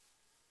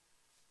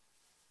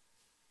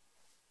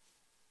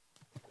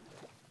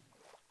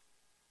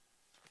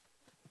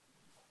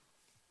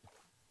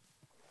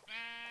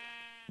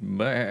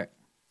 Back.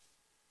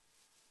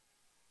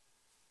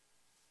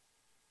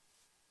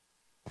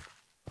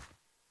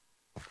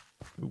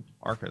 Ooh,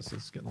 Arcus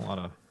is getting a lot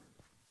of...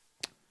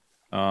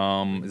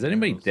 Is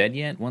anybody dead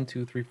yet? 1,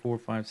 2, 3, 4,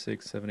 5,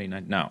 6, 7, 8,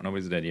 9. No,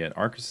 nobody's dead yet.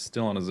 Arcus is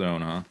still on his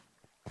own, huh?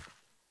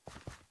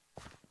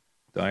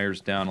 Dyer's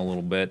down a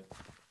little bit.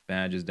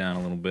 Badge is down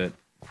a little bit.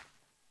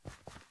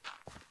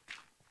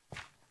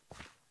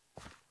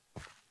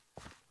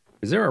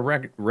 Is there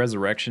a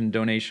resurrection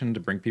donation to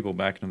bring people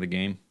back into the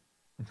game?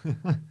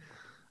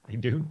 I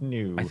don't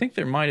know. I think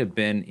there might have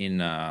been in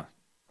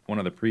one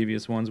of the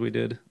previous ones we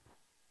did.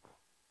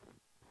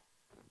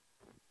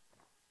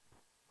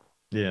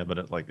 Yeah, but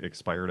it like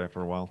expired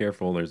after a while.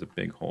 Careful, there's a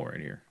big hole right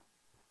here.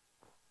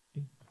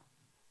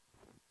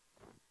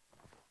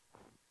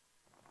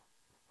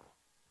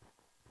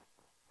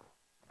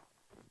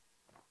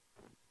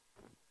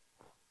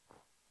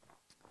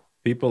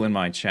 People in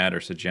my chat are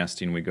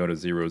suggesting we go to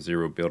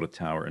 0-0, build a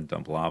tower, and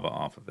dump lava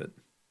off of it.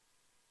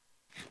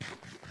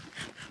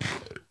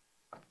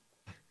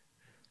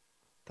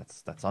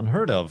 That's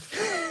unheard of.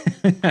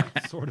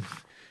 What sort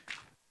of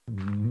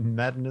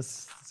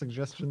madness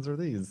suggestions are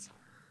these?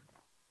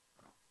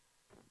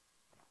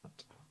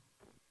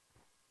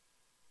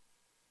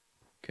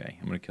 Okay,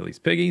 I'm gonna kill these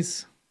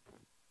piggies.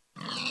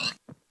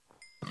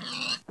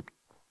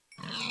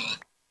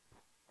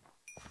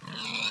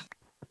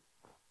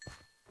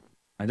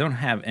 I don't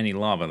have any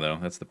lava though,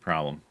 that's the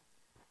problem.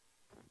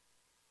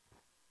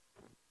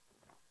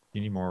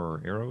 You need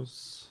more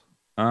arrows?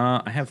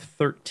 I have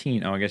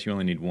 13. Oh, I guess you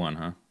only need one,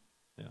 huh?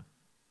 Yeah.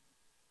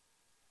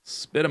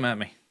 Spit them at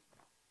me.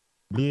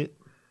 Blech.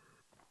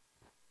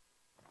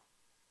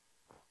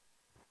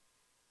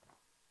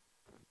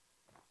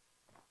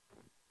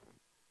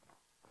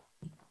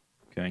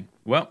 Okay.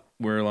 Well,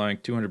 we're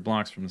like 200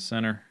 blocks from the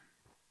center.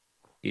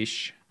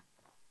 Ish.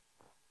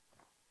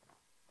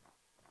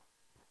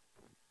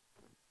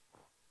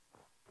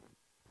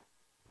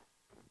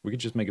 We could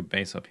just make a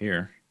base up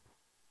here.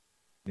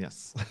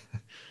 Yes.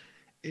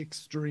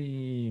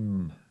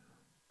 Extreme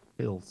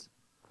hills.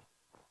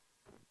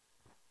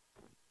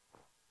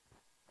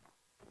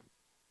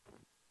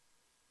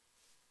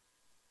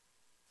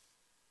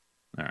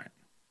 All right.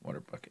 Water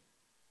bucket.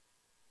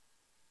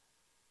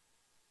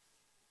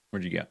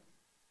 Where'd you go?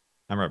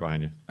 I'm right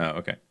behind you. Oh,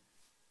 okay.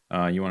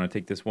 You want to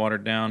take this water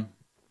down,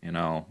 and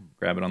I'll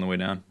grab it on the way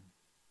down?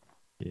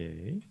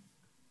 Yay.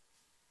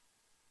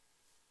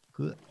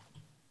 Good.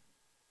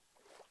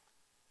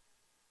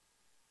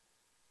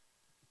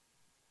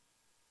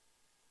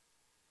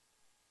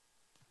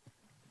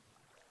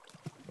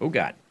 Oh,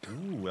 God.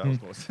 Ooh, that was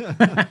close.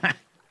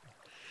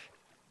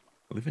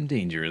 Living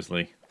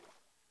dangerously.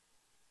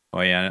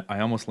 Oh, yeah.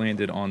 I almost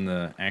landed on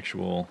the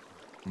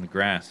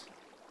grass.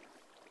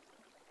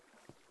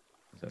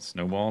 Is that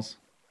snowballs?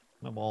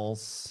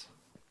 Snowballs.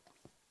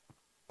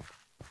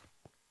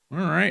 All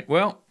right.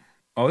 Well,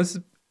 is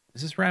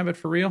this rabbit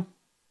for real?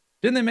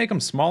 Didn't they make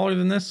them smaller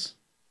than this?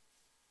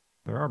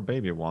 There are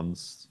baby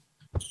ones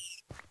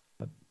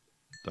that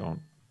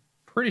don't.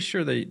 Pretty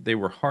sure they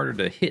were harder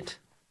to hit.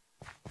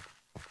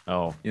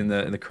 Oh, In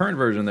the current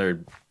version,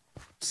 they're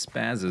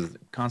spazzes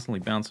constantly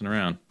bouncing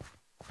around.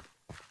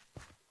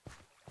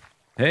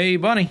 Hey,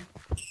 bunny.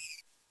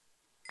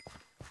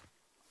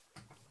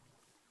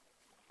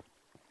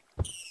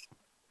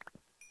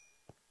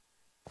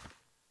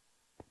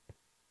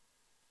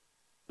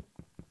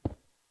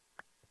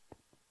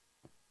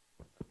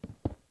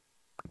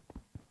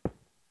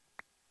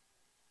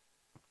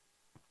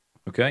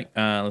 Okay,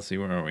 let's see,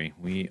 where are we?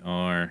 We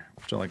are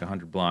still like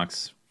 100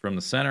 blocks from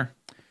the center.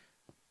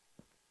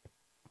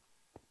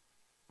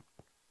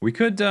 We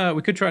could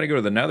try to go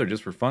to the Nether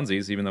just for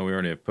funsies, even though we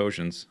already have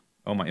potions.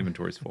 Oh, my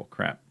inventory's full.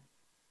 Crap.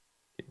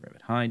 Get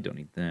rabbit hide. Don't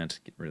need that.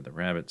 Get rid of the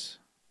rabbits.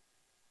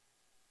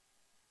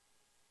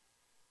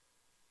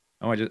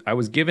 Oh, I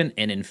was given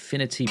an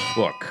infinity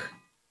book.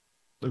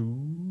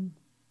 ooh.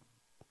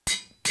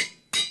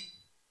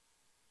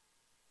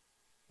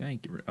 Okay,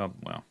 get rid. Oh,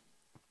 well.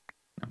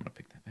 I'm gonna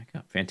pick that back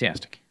up.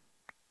 Fantastic.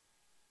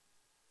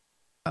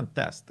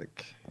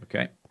 Fantastic.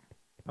 Okay.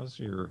 How's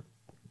your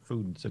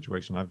food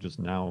situation? I've just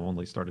now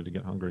only started to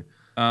get hungry.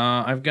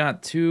 I've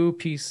got 2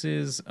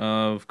 pieces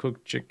of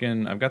cooked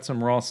chicken. I've got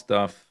some raw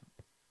stuff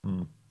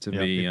to Yeah,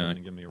 be. people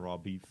gonna give me raw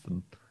beef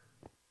and.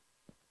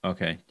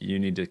 Okay. You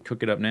need to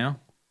cook it up now.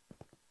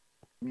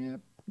 Yeah,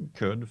 you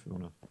could if you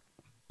wanna.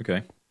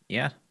 Okay.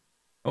 Yeah.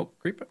 Oh,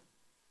 creeper.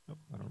 Oh,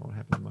 I don't know what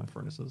happened to my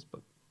furnaces, but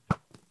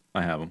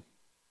I have them.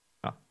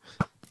 ah.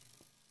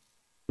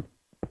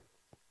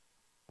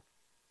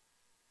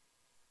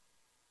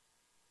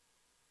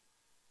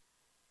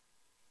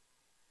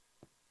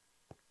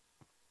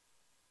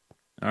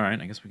 All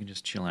right. I guess we can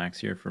just chillax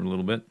here for a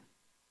little bit.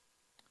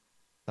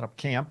 Set up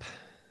camp.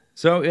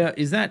 So,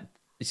 is that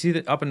you see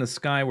that up in the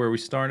sky where we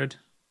started?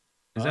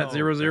 Is that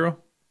 0-0?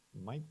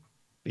 Might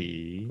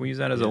be. Can we use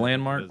that as a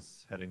landmark? It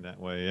is heading that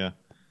way, yeah.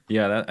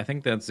 Yeah, I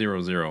think that's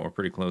 0-0. We're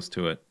pretty close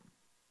to it.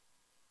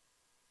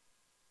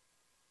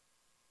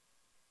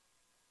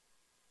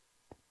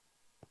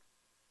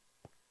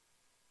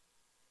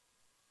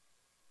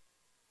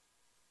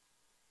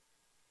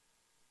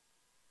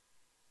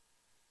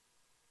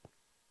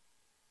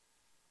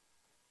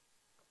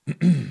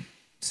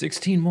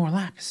 $16 more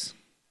laps.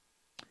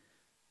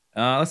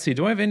 Let's see.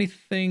 Do I have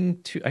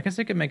anything to? I guess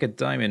I could make a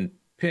diamond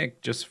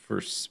pick just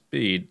for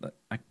speed.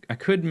 I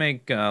could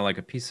make like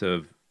a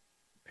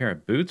pair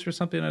of boots or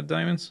something out of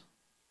diamonds.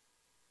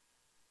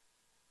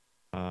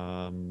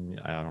 I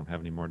don't have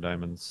any more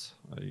diamonds.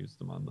 I used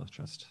them on the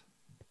chest.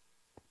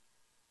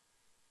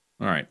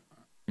 All right.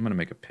 I'm gonna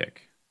make a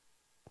pick.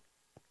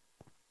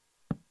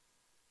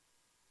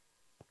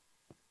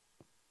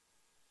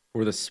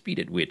 For the speed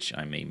at which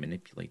I may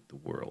manipulate the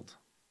world.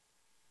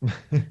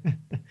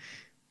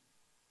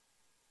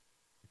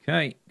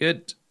 Okay,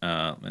 good.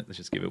 Let's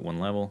just give it 1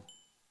 level.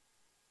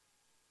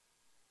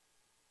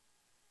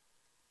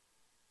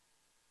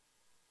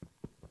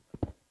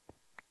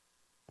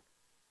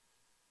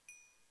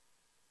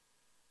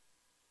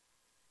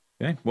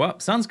 Okay, well,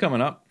 sun's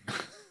coming up.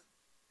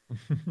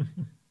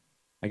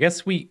 I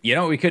guess we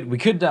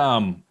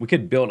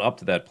could build up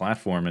to that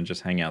platform and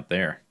just hang out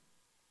there.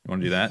 You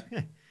want to do that?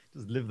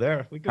 Just live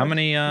there. We How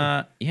many?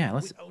 Yeah,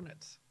 let's. We own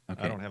it.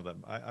 Okay. I don't have that.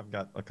 I've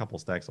got a couple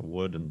stacks of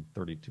wood and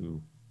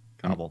 32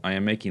 cobble. I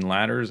am making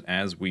ladders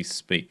as we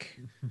speak.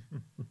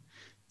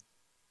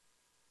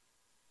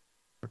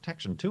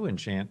 Protection 2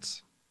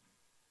 enchants.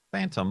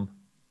 Phantom.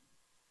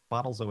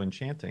 Bottles of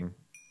enchanting.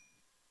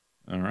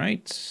 All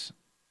right.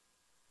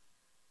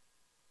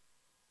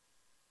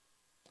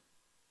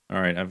 All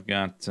right, I've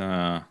got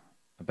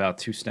about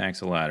 2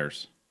 stacks of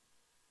ladders.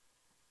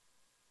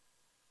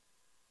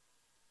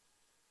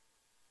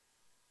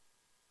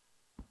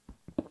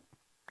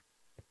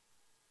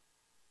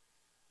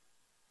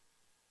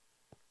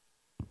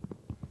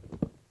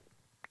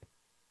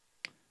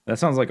 That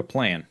sounds like a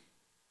plan.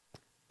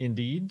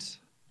 Indeed.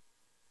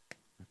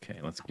 Okay,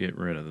 let's get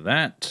rid of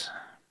that.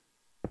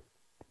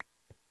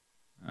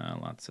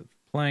 Lots of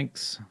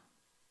planks.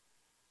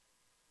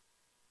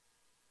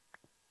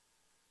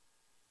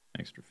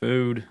 Extra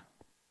food.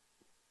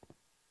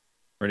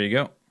 Ready to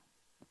go?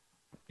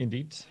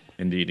 Indeed.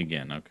 Indeed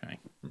again, okay.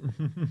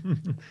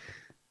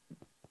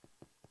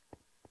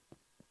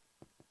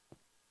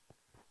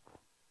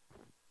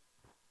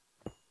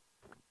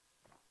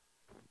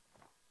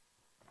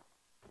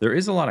 There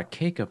is a lot of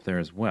cake up there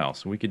as well,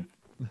 so we could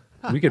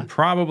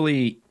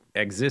probably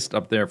exist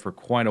up there for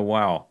quite a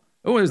while.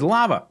 Oh, there's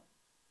lava.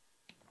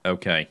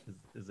 Okay.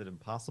 Is it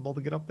impossible to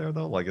get up there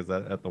though? Like, is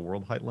that at the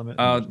world height limit?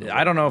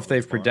 I don't know if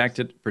they've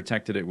protected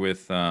it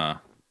with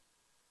barrier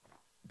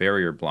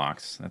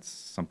blocks. That's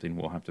something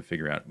we'll have to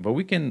figure out. But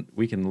we can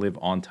live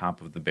on top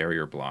of the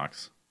barrier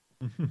blocks.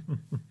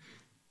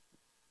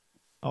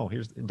 Oh,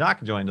 here's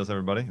Doc joined us,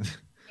 everybody.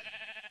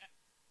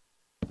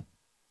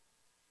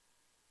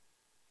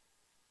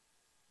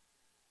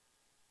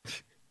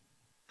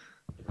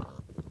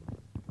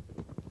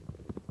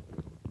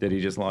 Did he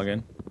just log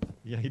in?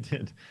 Yeah, he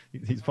did.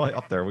 He's probably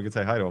up there. We could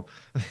say hi to him.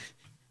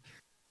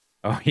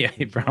 Oh yeah,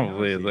 he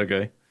probably is.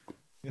 Okay.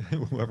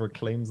 Whoever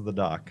claims the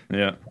dock.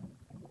 Yeah.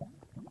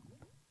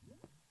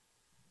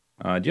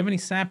 Do you have any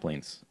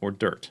saplings or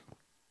dirt?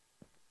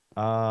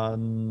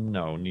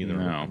 No, neither.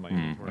 No. My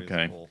inventory is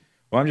Okay. full.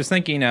 Well, I'm just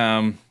thinking.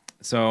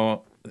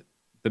 So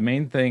the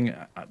main thing,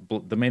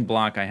 the main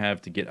block I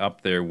have to get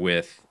up there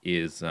with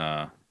is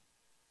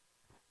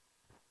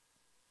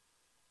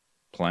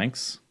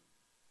planks.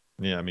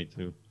 Yeah, me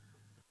too.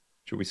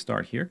 Should we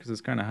start here because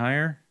it's kind of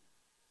higher,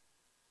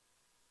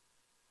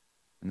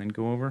 and then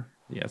go over?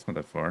 Yeah, it's not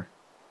that far.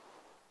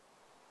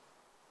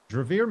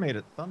 Dravir made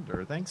it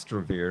thunder. Thanks,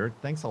 Dravir.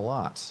 Thanks a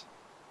lot.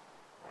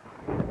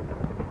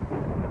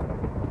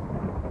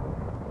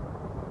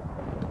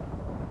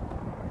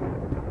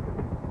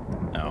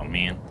 Oh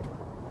man,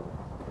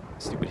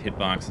 stupid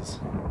hitboxes.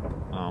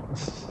 Oh.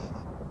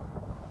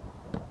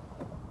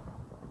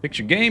 Fix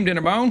your game,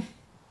 Dinnerbone.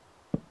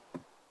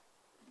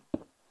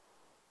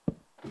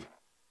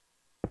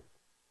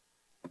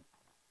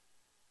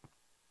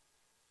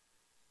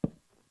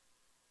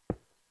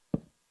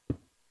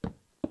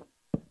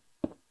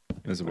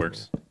 This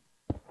works.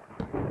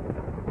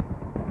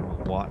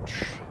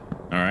 Watch.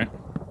 All right.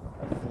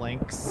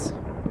 Flanks.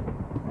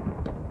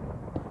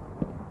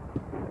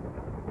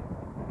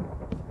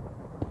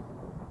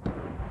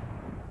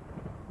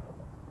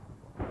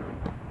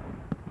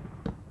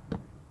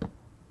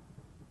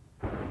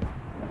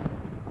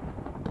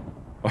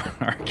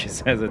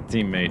 Arcus has a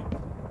teammate.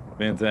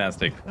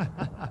 Fantastic.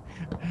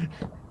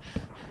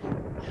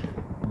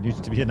 Needs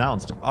to be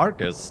announced.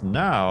 Arcus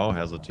now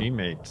has a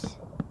teammate.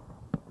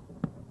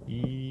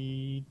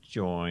 He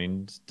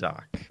joined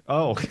Doc.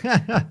 Oh.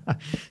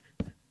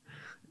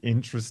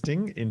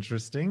 Interesting,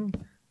 interesting.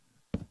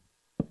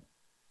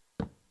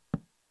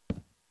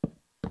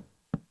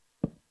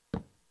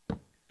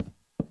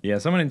 Yeah,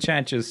 someone in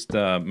chat just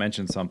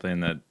mentioned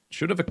something that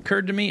should have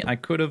occurred to me. I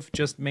could have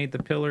just made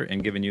the pillar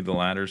and given you the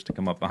ladders to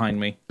come up behind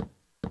me.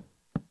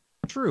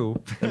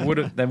 True.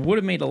 That would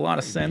have made a lot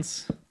of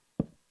sense.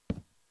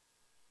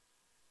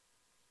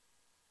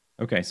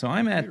 Okay, so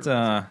I'm at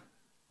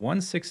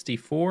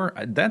 164.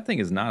 That thing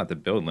is not at the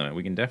build limit.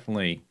 We can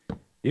definitely,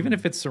 even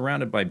if it's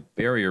surrounded by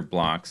barrier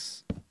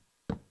blocks,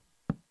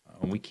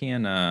 we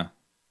can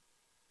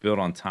build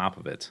on top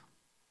of it.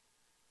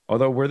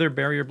 Although, were there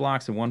barrier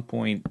blocks at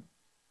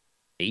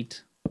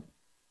 1.8?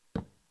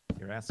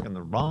 You're asking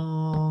the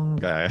wrong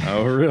guy.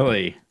 Oh,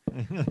 really?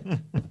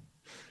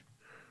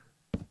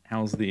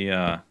 How's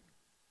the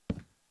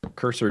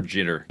cursor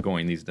jitter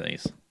going these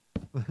days?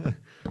 The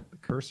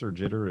cursor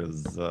jitter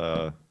is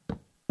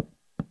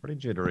pretty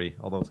jittery,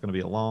 although it's going to be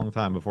a long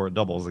time before it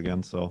doubles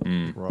again, so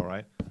we're all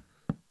right.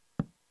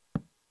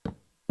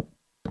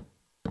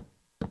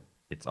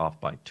 It's off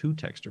by 2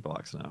 texture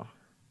blocks now.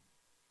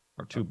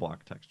 Or 2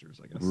 block textures,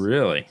 I guess.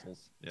 Really?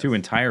 Yes. 2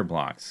 entire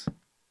blocks.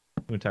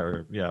 2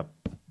 entire, yeah.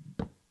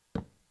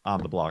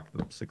 On the block,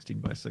 the 16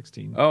 by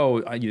 16. Oh,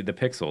 the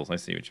pixels. I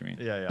see what you mean.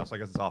 Yeah. So I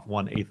guess it's off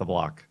 1/8 a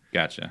block.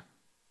 Gotcha.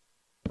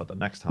 But the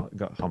next hump,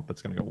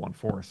 it's going to go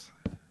 1/4.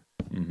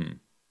 Mm-hmm.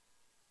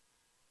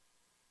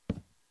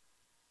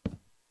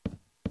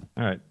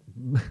 All right.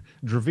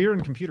 Dravir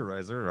and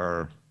Computerizer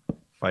are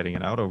fighting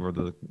it out over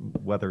the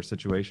weather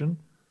situation.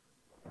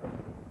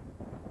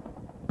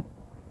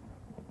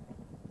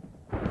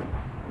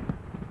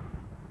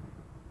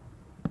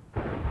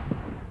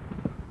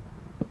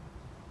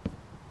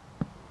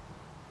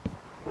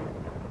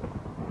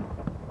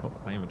 Oh,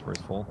 my inventory's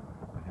full.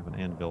 I have an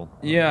anvil.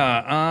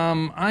 Yeah,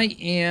 I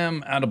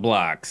am out of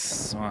blocks,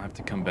 so I'll have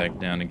to come back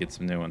down and get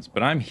some new ones.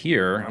 But I'm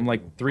here. I'm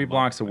like 3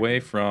 blocks away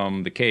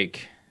from the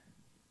cake.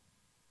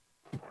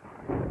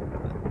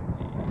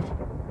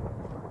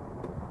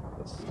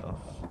 This stuff.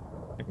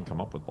 I can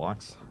come up with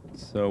blocks.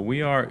 So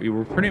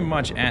we're pretty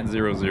much at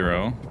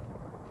 0-0.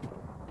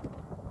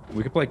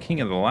 We could play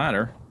King of the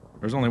Ladder.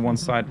 There's only one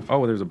side.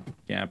 Oh, there's a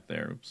gap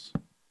there. Oops.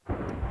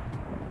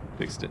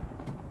 Fixed it.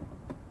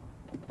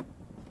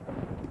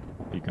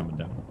 Are you coming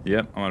down?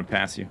 Yep, I'm gonna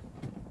pass you.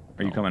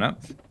 Are you coming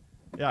up?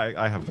 Yeah,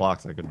 I have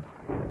blocks I could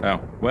Oh,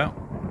 well.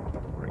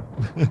 bring.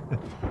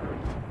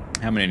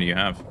 How many do you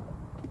have?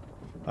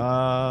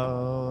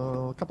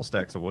 A couple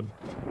stacks of wood.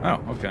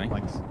 Oh, okay.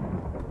 Planks.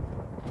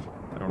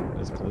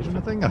 Is collision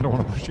a thing? I don't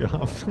want to push you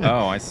off.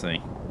 Oh, I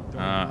see.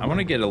 I want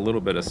to get a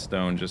little bit of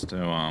stone just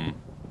to, Oh,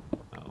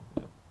 yeah.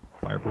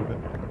 Fireproof it.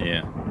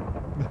 yeah.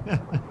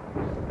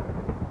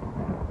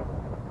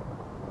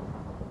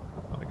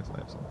 Oh, I guess I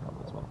have some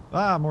problem as well.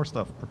 Ah, more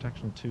stuff.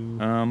 Protection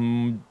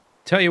 2.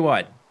 Tell you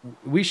what,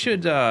 we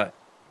should,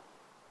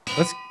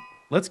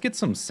 let's get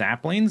some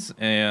saplings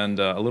and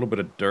a little bit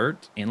of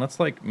dirt, and let's,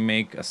 like,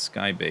 make a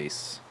sky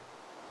base.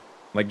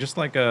 Like,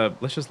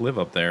 let's just live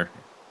up there.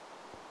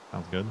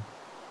 Sounds good.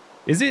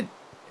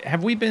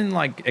 Have we been,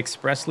 like,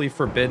 expressly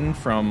forbidden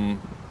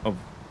from,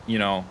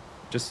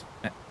 just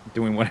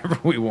doing whatever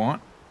we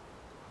want?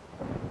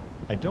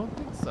 I don't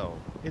think so.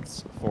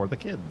 It's for the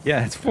kids.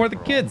 Yeah, it's for the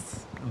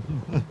kids.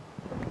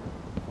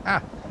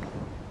 Ah!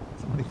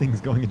 So many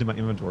things going into my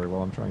inventory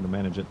while I'm trying to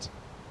manage it.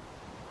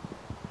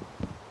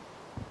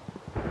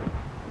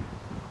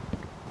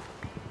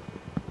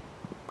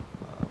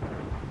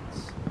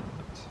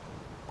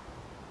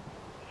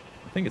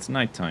 think it's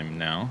nighttime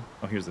now.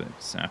 Oh, here's a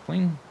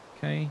sapling.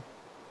 Okay.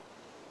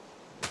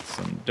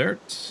 Some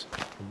dirt.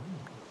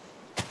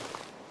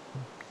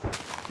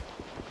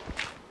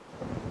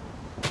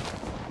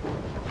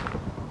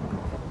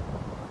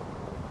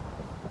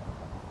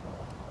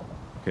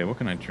 Okay, what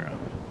can I drop?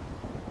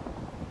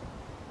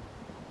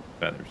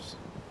 Feathers.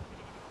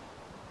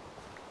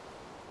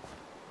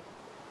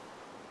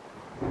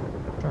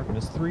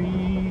 Sharpness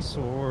 3,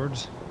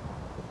 swords.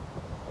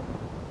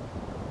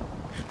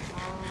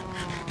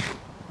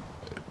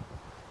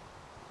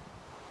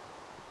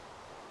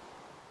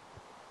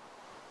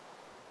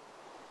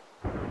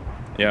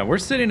 Yeah, we're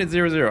sitting at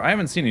 0-0. I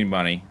haven't seen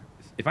anybody.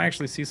 If I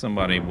actually see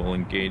somebody, we'll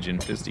engage in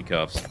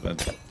fisticuffs,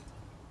 but...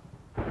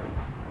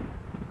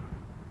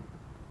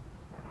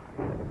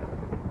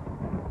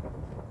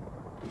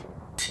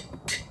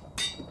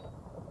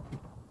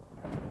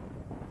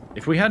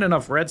 If we had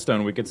enough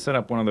redstone, we could set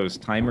up one of those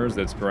timers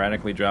that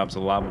sporadically drops a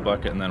lava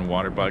bucket and then a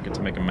water bucket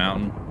to make a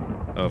mountain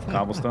of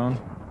cobblestone.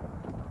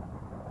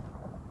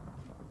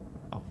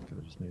 Oh, could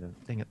have just made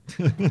it. Dang it.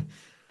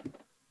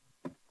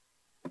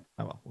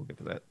 Oh well, we'll get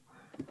to that.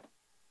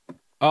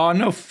 Oh,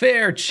 no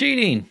fair!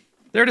 Cheating!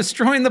 They're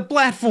destroying the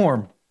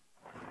platform!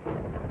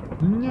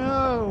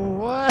 No,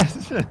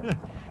 what?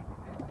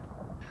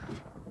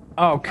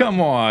 Oh, come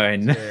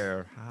on!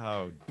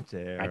 How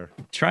dare.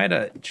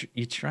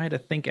 You try to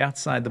think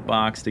outside the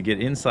box to get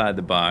inside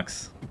the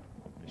box.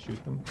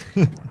 Shoot them.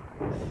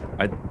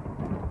 I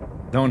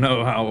don't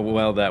know how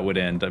well that would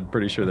end. I'm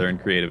pretty sure they're in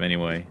creative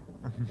anyway.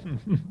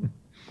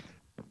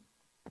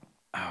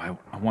 Oh,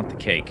 I want the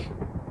cake.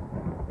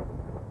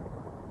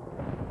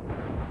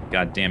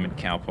 God damn it,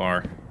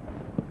 Calpar.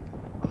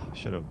 I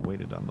should have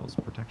waited on those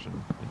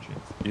protection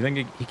enchants. You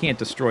think he can't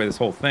destroy this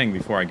whole thing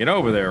before I get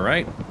over there,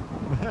 right?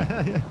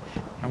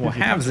 I will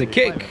have the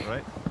cake.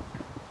 Right?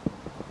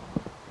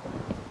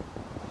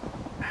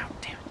 Oh,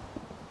 damn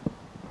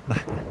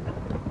it.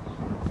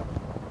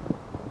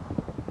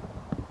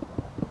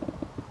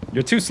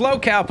 You're too slow,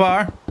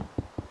 Calpar.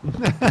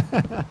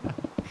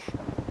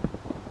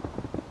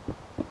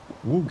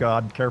 Ooh,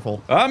 God,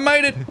 careful. I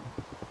made it.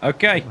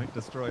 Okay, Might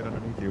destroy it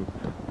underneath you.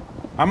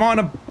 I'm on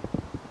him.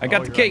 I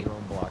got the you're on cake. your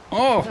own block.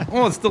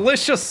 Oh, it's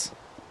delicious.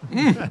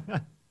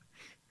 Mm.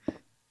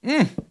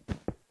 Mm.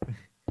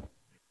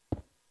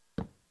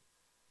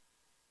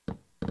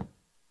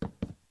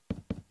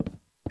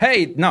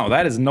 Hey, no,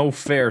 that is no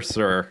fair,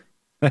 sir.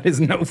 That is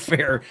no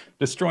fair.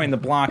 Destroying the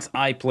blocks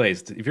I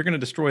placed. If you're going to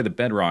destroy the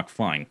bedrock,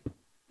 fine.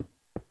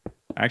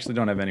 I actually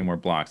don't have any more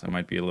blocks. I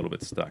might be a little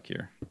bit stuck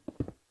here.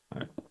 All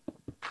right.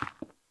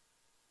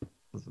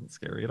 Isn't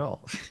scary at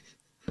all.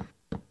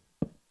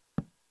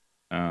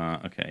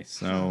 Okay,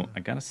 so I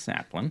got a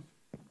sapling.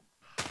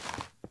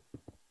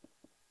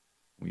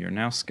 We are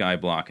now sky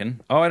blocking.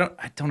 Oh, I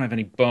don't have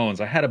any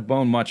bones. I had a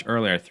bone much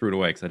earlier. I threw it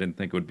away because I didn't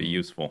think it would be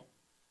useful.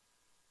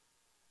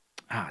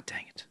 Ah,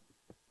 dang it.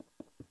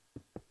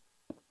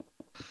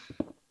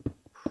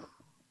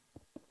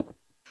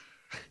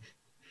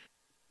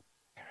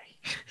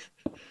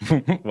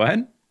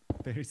 What?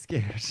 Very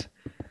scared.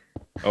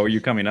 Oh, are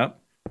you coming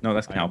up? No,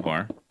 that's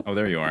Calpar. Oh,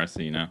 there you are. I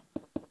see you now.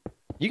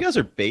 You guys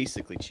are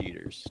basically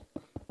cheaters.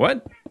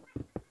 What?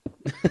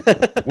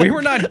 We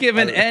were not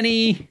given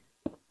any...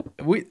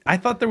 I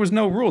thought there was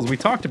no rules. We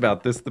talked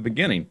about this at the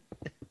beginning.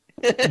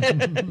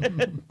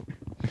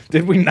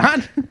 Did we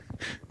not?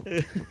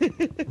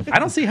 I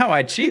don't see how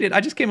I cheated. I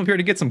just came up here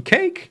to get some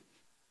cake.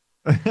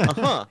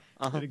 Uh-huh.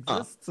 It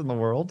exists in the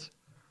world.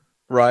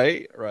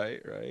 Right.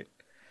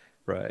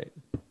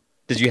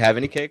 Did you have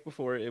any cake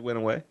before it went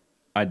away?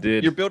 I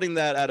did. You're building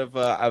that out of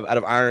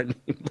iron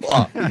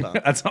blocks. Huh?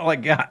 That's all I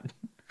got.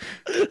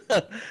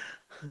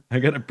 I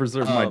gotta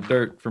preserve my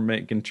dirt for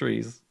making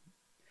trees.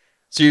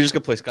 So you're just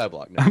gonna play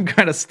Skyblock now? I'm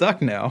kind of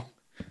stuck now.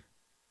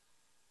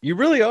 You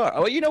really are.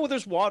 Oh, you know,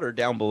 there's water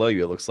down below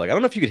you. It looks like. I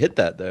don't know if you could hit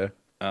that though.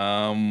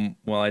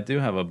 Well, I do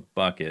have a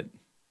bucket.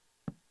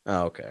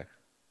 Oh, okay.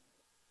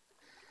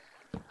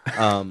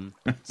 So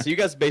you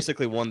guys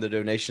basically won the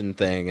donation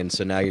thing, and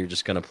so now you're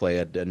just gonna play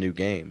a new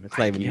game. It's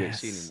not even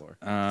UHC anymore.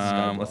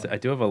 Let's see. I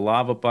do have a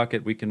lava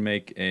bucket. We can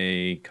make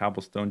a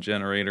cobblestone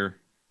generator.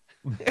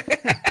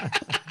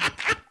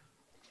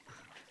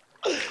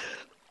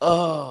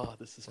 Oh,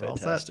 this is Well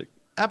fantastic.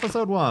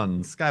 Episode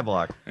 1,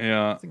 Skyblock.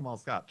 Yeah. Sing mall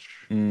scotch.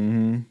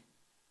 Mm-hmm.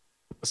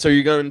 So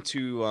you're going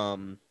to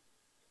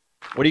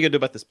what are you gonna do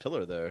about this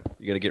pillar though?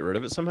 You gonna get rid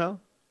of it somehow?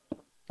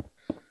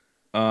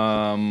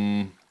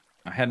 I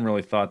hadn't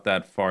really thought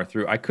that far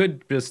through. I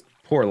could just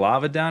pour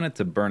lava down it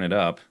to burn it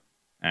up,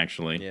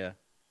 actually. Yeah.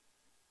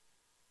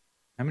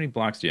 How many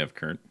blocks do you have,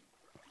 Kurt?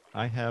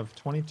 I have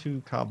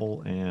 22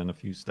 cobble and a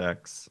few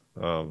stacks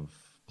of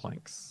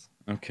planks.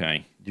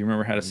 Okay. Do you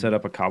remember how to set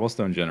up a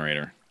cobblestone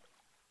generator?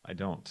 I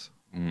don't.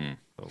 Mm.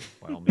 So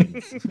by all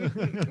means,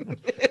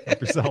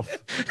 help yourself.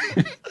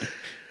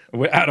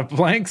 Out of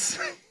planks?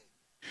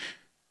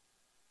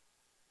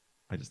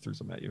 I just threw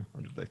some at you.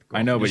 Or did they go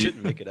I know, You but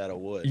shouldn't make it out of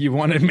wood. you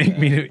want to make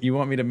me to, you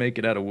want me to make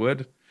it out of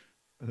wood?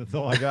 That's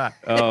all I got.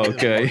 Oh,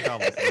 okay.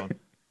 Cobblestone.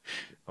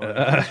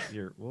 Oh,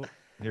 here. Whoop.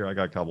 Here, I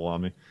got cobble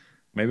on me.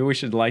 Maybe we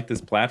should light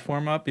this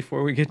platform up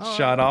before we get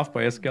shot off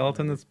by a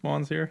skeleton that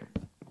spawns here.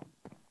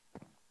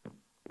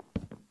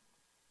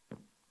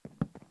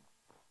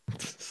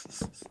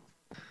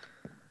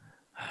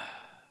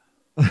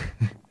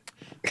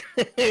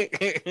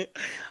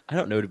 I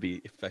don't know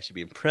if I should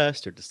be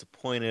impressed or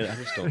disappointed. I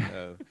just don't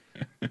know.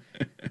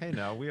 Hey,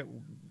 now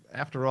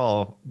after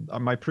all,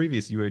 my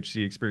previous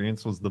UHC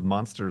experience was the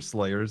monster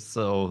slayers,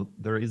 so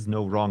there is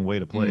no wrong way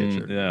to play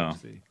it. Yeah,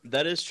 UHC.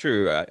 That is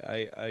true.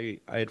 I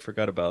had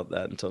forgot about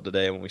that until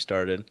today when we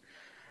started.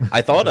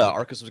 I thought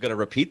Arcus was going to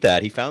repeat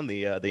that. He found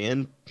the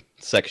end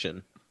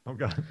section. Oh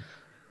god.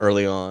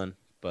 Early on,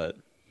 but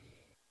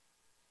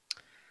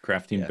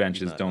crafting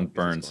benches don't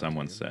burn.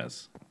 Someone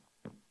says.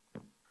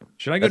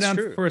 Should I go down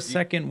for a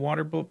second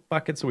water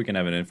bucket so we can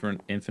have an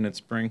infinite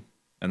spring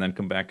and then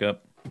come back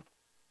up?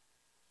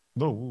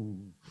 No.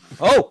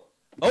 Oh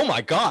my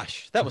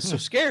gosh, that was so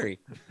scary.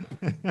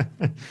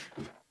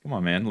 Come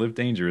on, man, live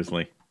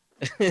dangerously.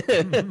 Taste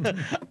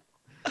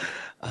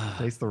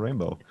the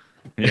rainbow.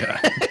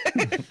 Yeah.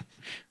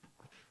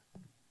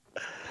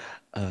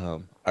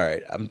 All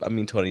right, I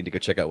mean, Tony, need to go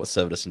check out what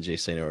Sevidus and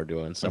Zisteau are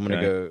doing. So I'm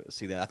gonna go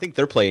see that. I think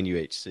they're playing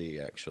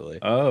UHC actually.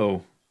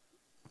 Oh.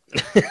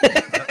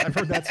 I've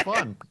heard that's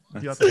fun.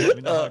 You have to let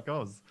me know how it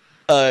goes.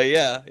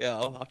 Yeah.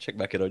 I'll check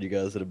back in on you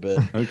guys in a bit.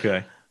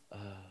 Okay.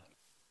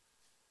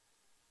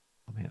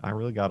 Man, I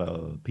really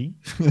gotta pee,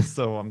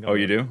 so I'm gonna. Oh,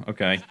 you do?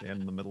 Okay. Stand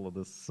in the middle of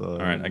this. All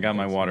right, I got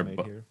my water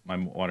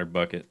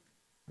bucket.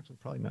 Actually,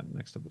 probably not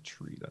next to the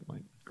tree. That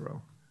might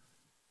grow.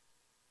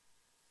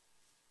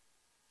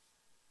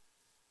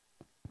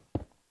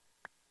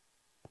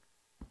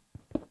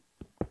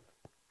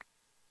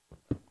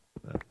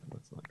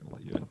 That's not gonna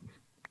let you in.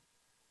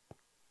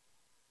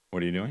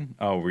 What are you doing?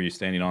 Oh, were you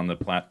standing on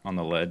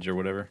the ledge or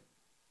whatever?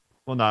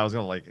 Well, no, I was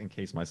gonna like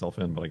encase myself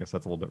in, but I guess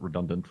that's a little bit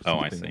redundant. Oh,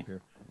 I see.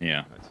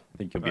 Yeah, nice. I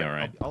think you'll be all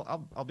right.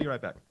 I'll be right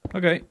back.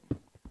 Okay.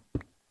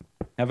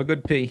 Have a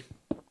good pee.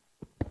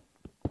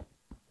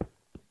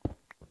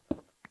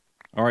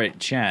 All right,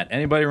 chat.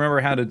 Anybody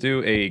remember how to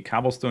do a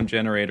cobblestone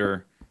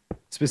generator?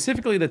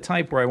 Specifically the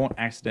type where I won't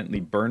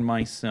accidentally burn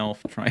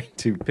myself trying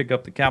to pick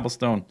up the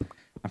cobblestone.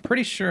 I'm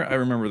pretty sure I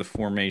remember the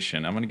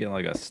formation. I'm going to get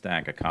like a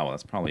stack of cobble.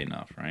 That's probably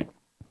enough, right?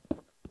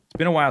 It's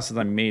been a while since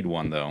I made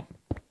one, though.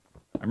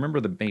 I remember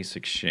the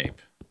basic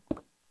shape.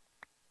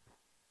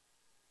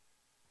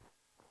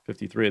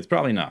 53. It's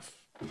probably enough.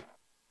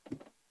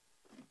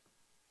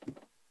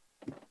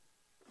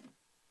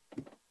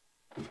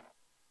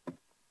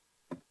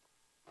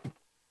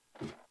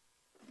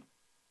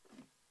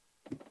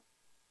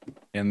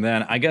 And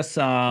then I guess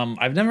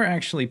I've never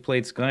actually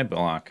played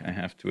Skyblock, I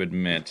have to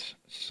admit.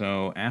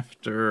 So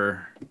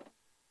after,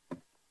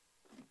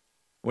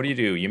 what do?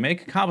 You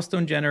make a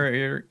cobblestone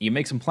generator, you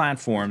make some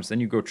platforms, then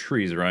you go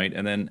trees, right?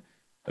 And then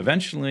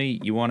eventually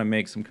you want to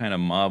make some kind of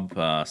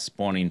mob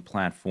spawning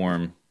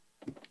platform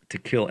to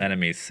kill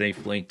enemies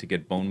safely, to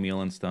get bone meal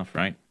and stuff,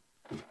 right?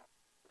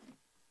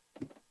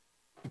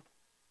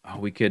 Oh,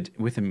 we could,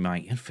 within my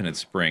infinite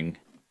spring,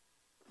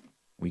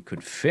 we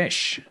could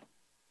fish.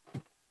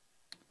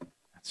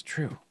 That's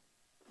true.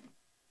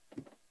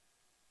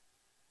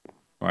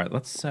 All right,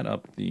 let's set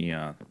up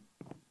the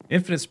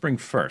infinite spring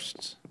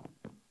first.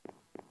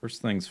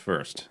 First things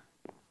first.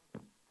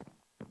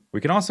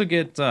 We can also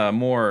get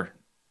more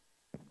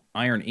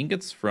iron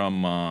ingots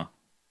from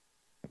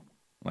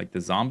like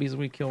the zombies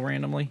we kill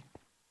randomly.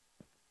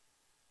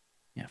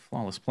 Yeah,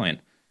 flawless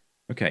plan.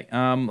 Okay,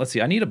 let's see.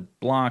 I need a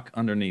block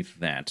underneath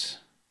that.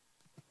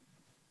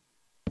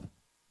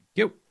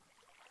 Yo.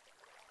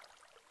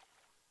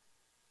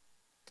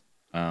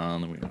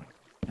 Then we go like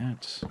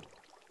that.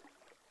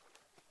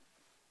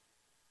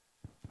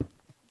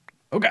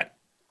 Oh god.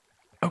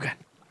 Oh god.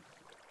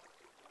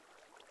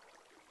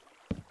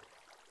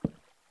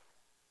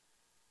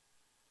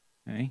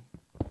 Okay.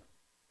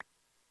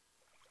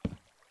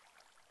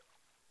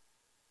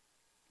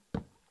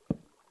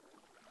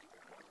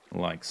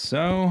 Like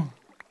so.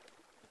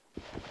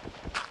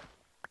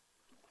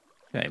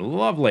 Okay,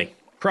 lovely.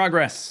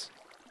 Progress.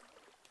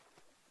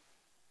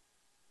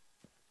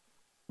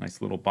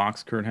 Nice little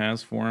box Kurt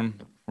has for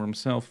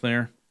himself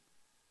there.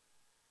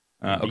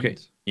 Okay.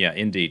 Yeah,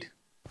 indeed.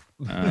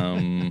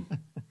 So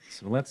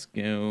let's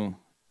go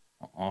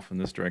off in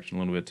this direction a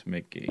little bit to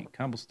make a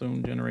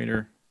cobblestone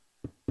generator.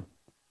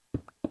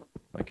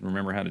 If I can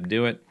remember how to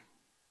do it.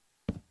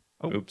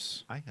 Oh,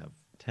 oops. I have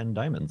 10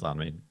 diamonds on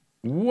me.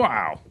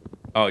 Wow.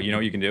 Oh, you know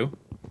what you can do?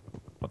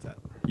 What's that?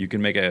 You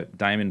can make a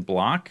diamond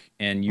block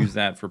and use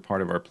that for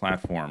part of our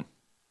platform.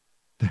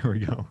 There we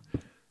go.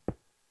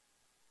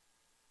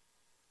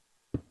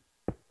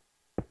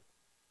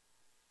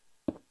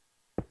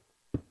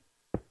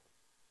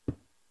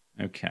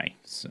 Okay,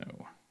 so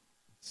let's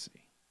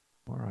see.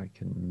 Or I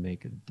can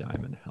make a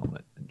diamond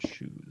helmet and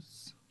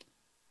shoes.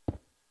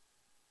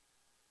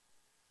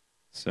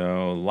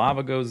 So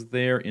lava goes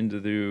there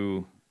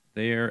into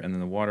there, and then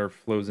the water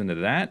flows into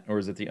that, or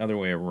is it the other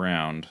way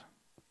around?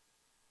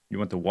 You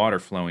want the water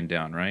flowing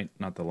down, right?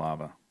 Not the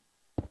lava.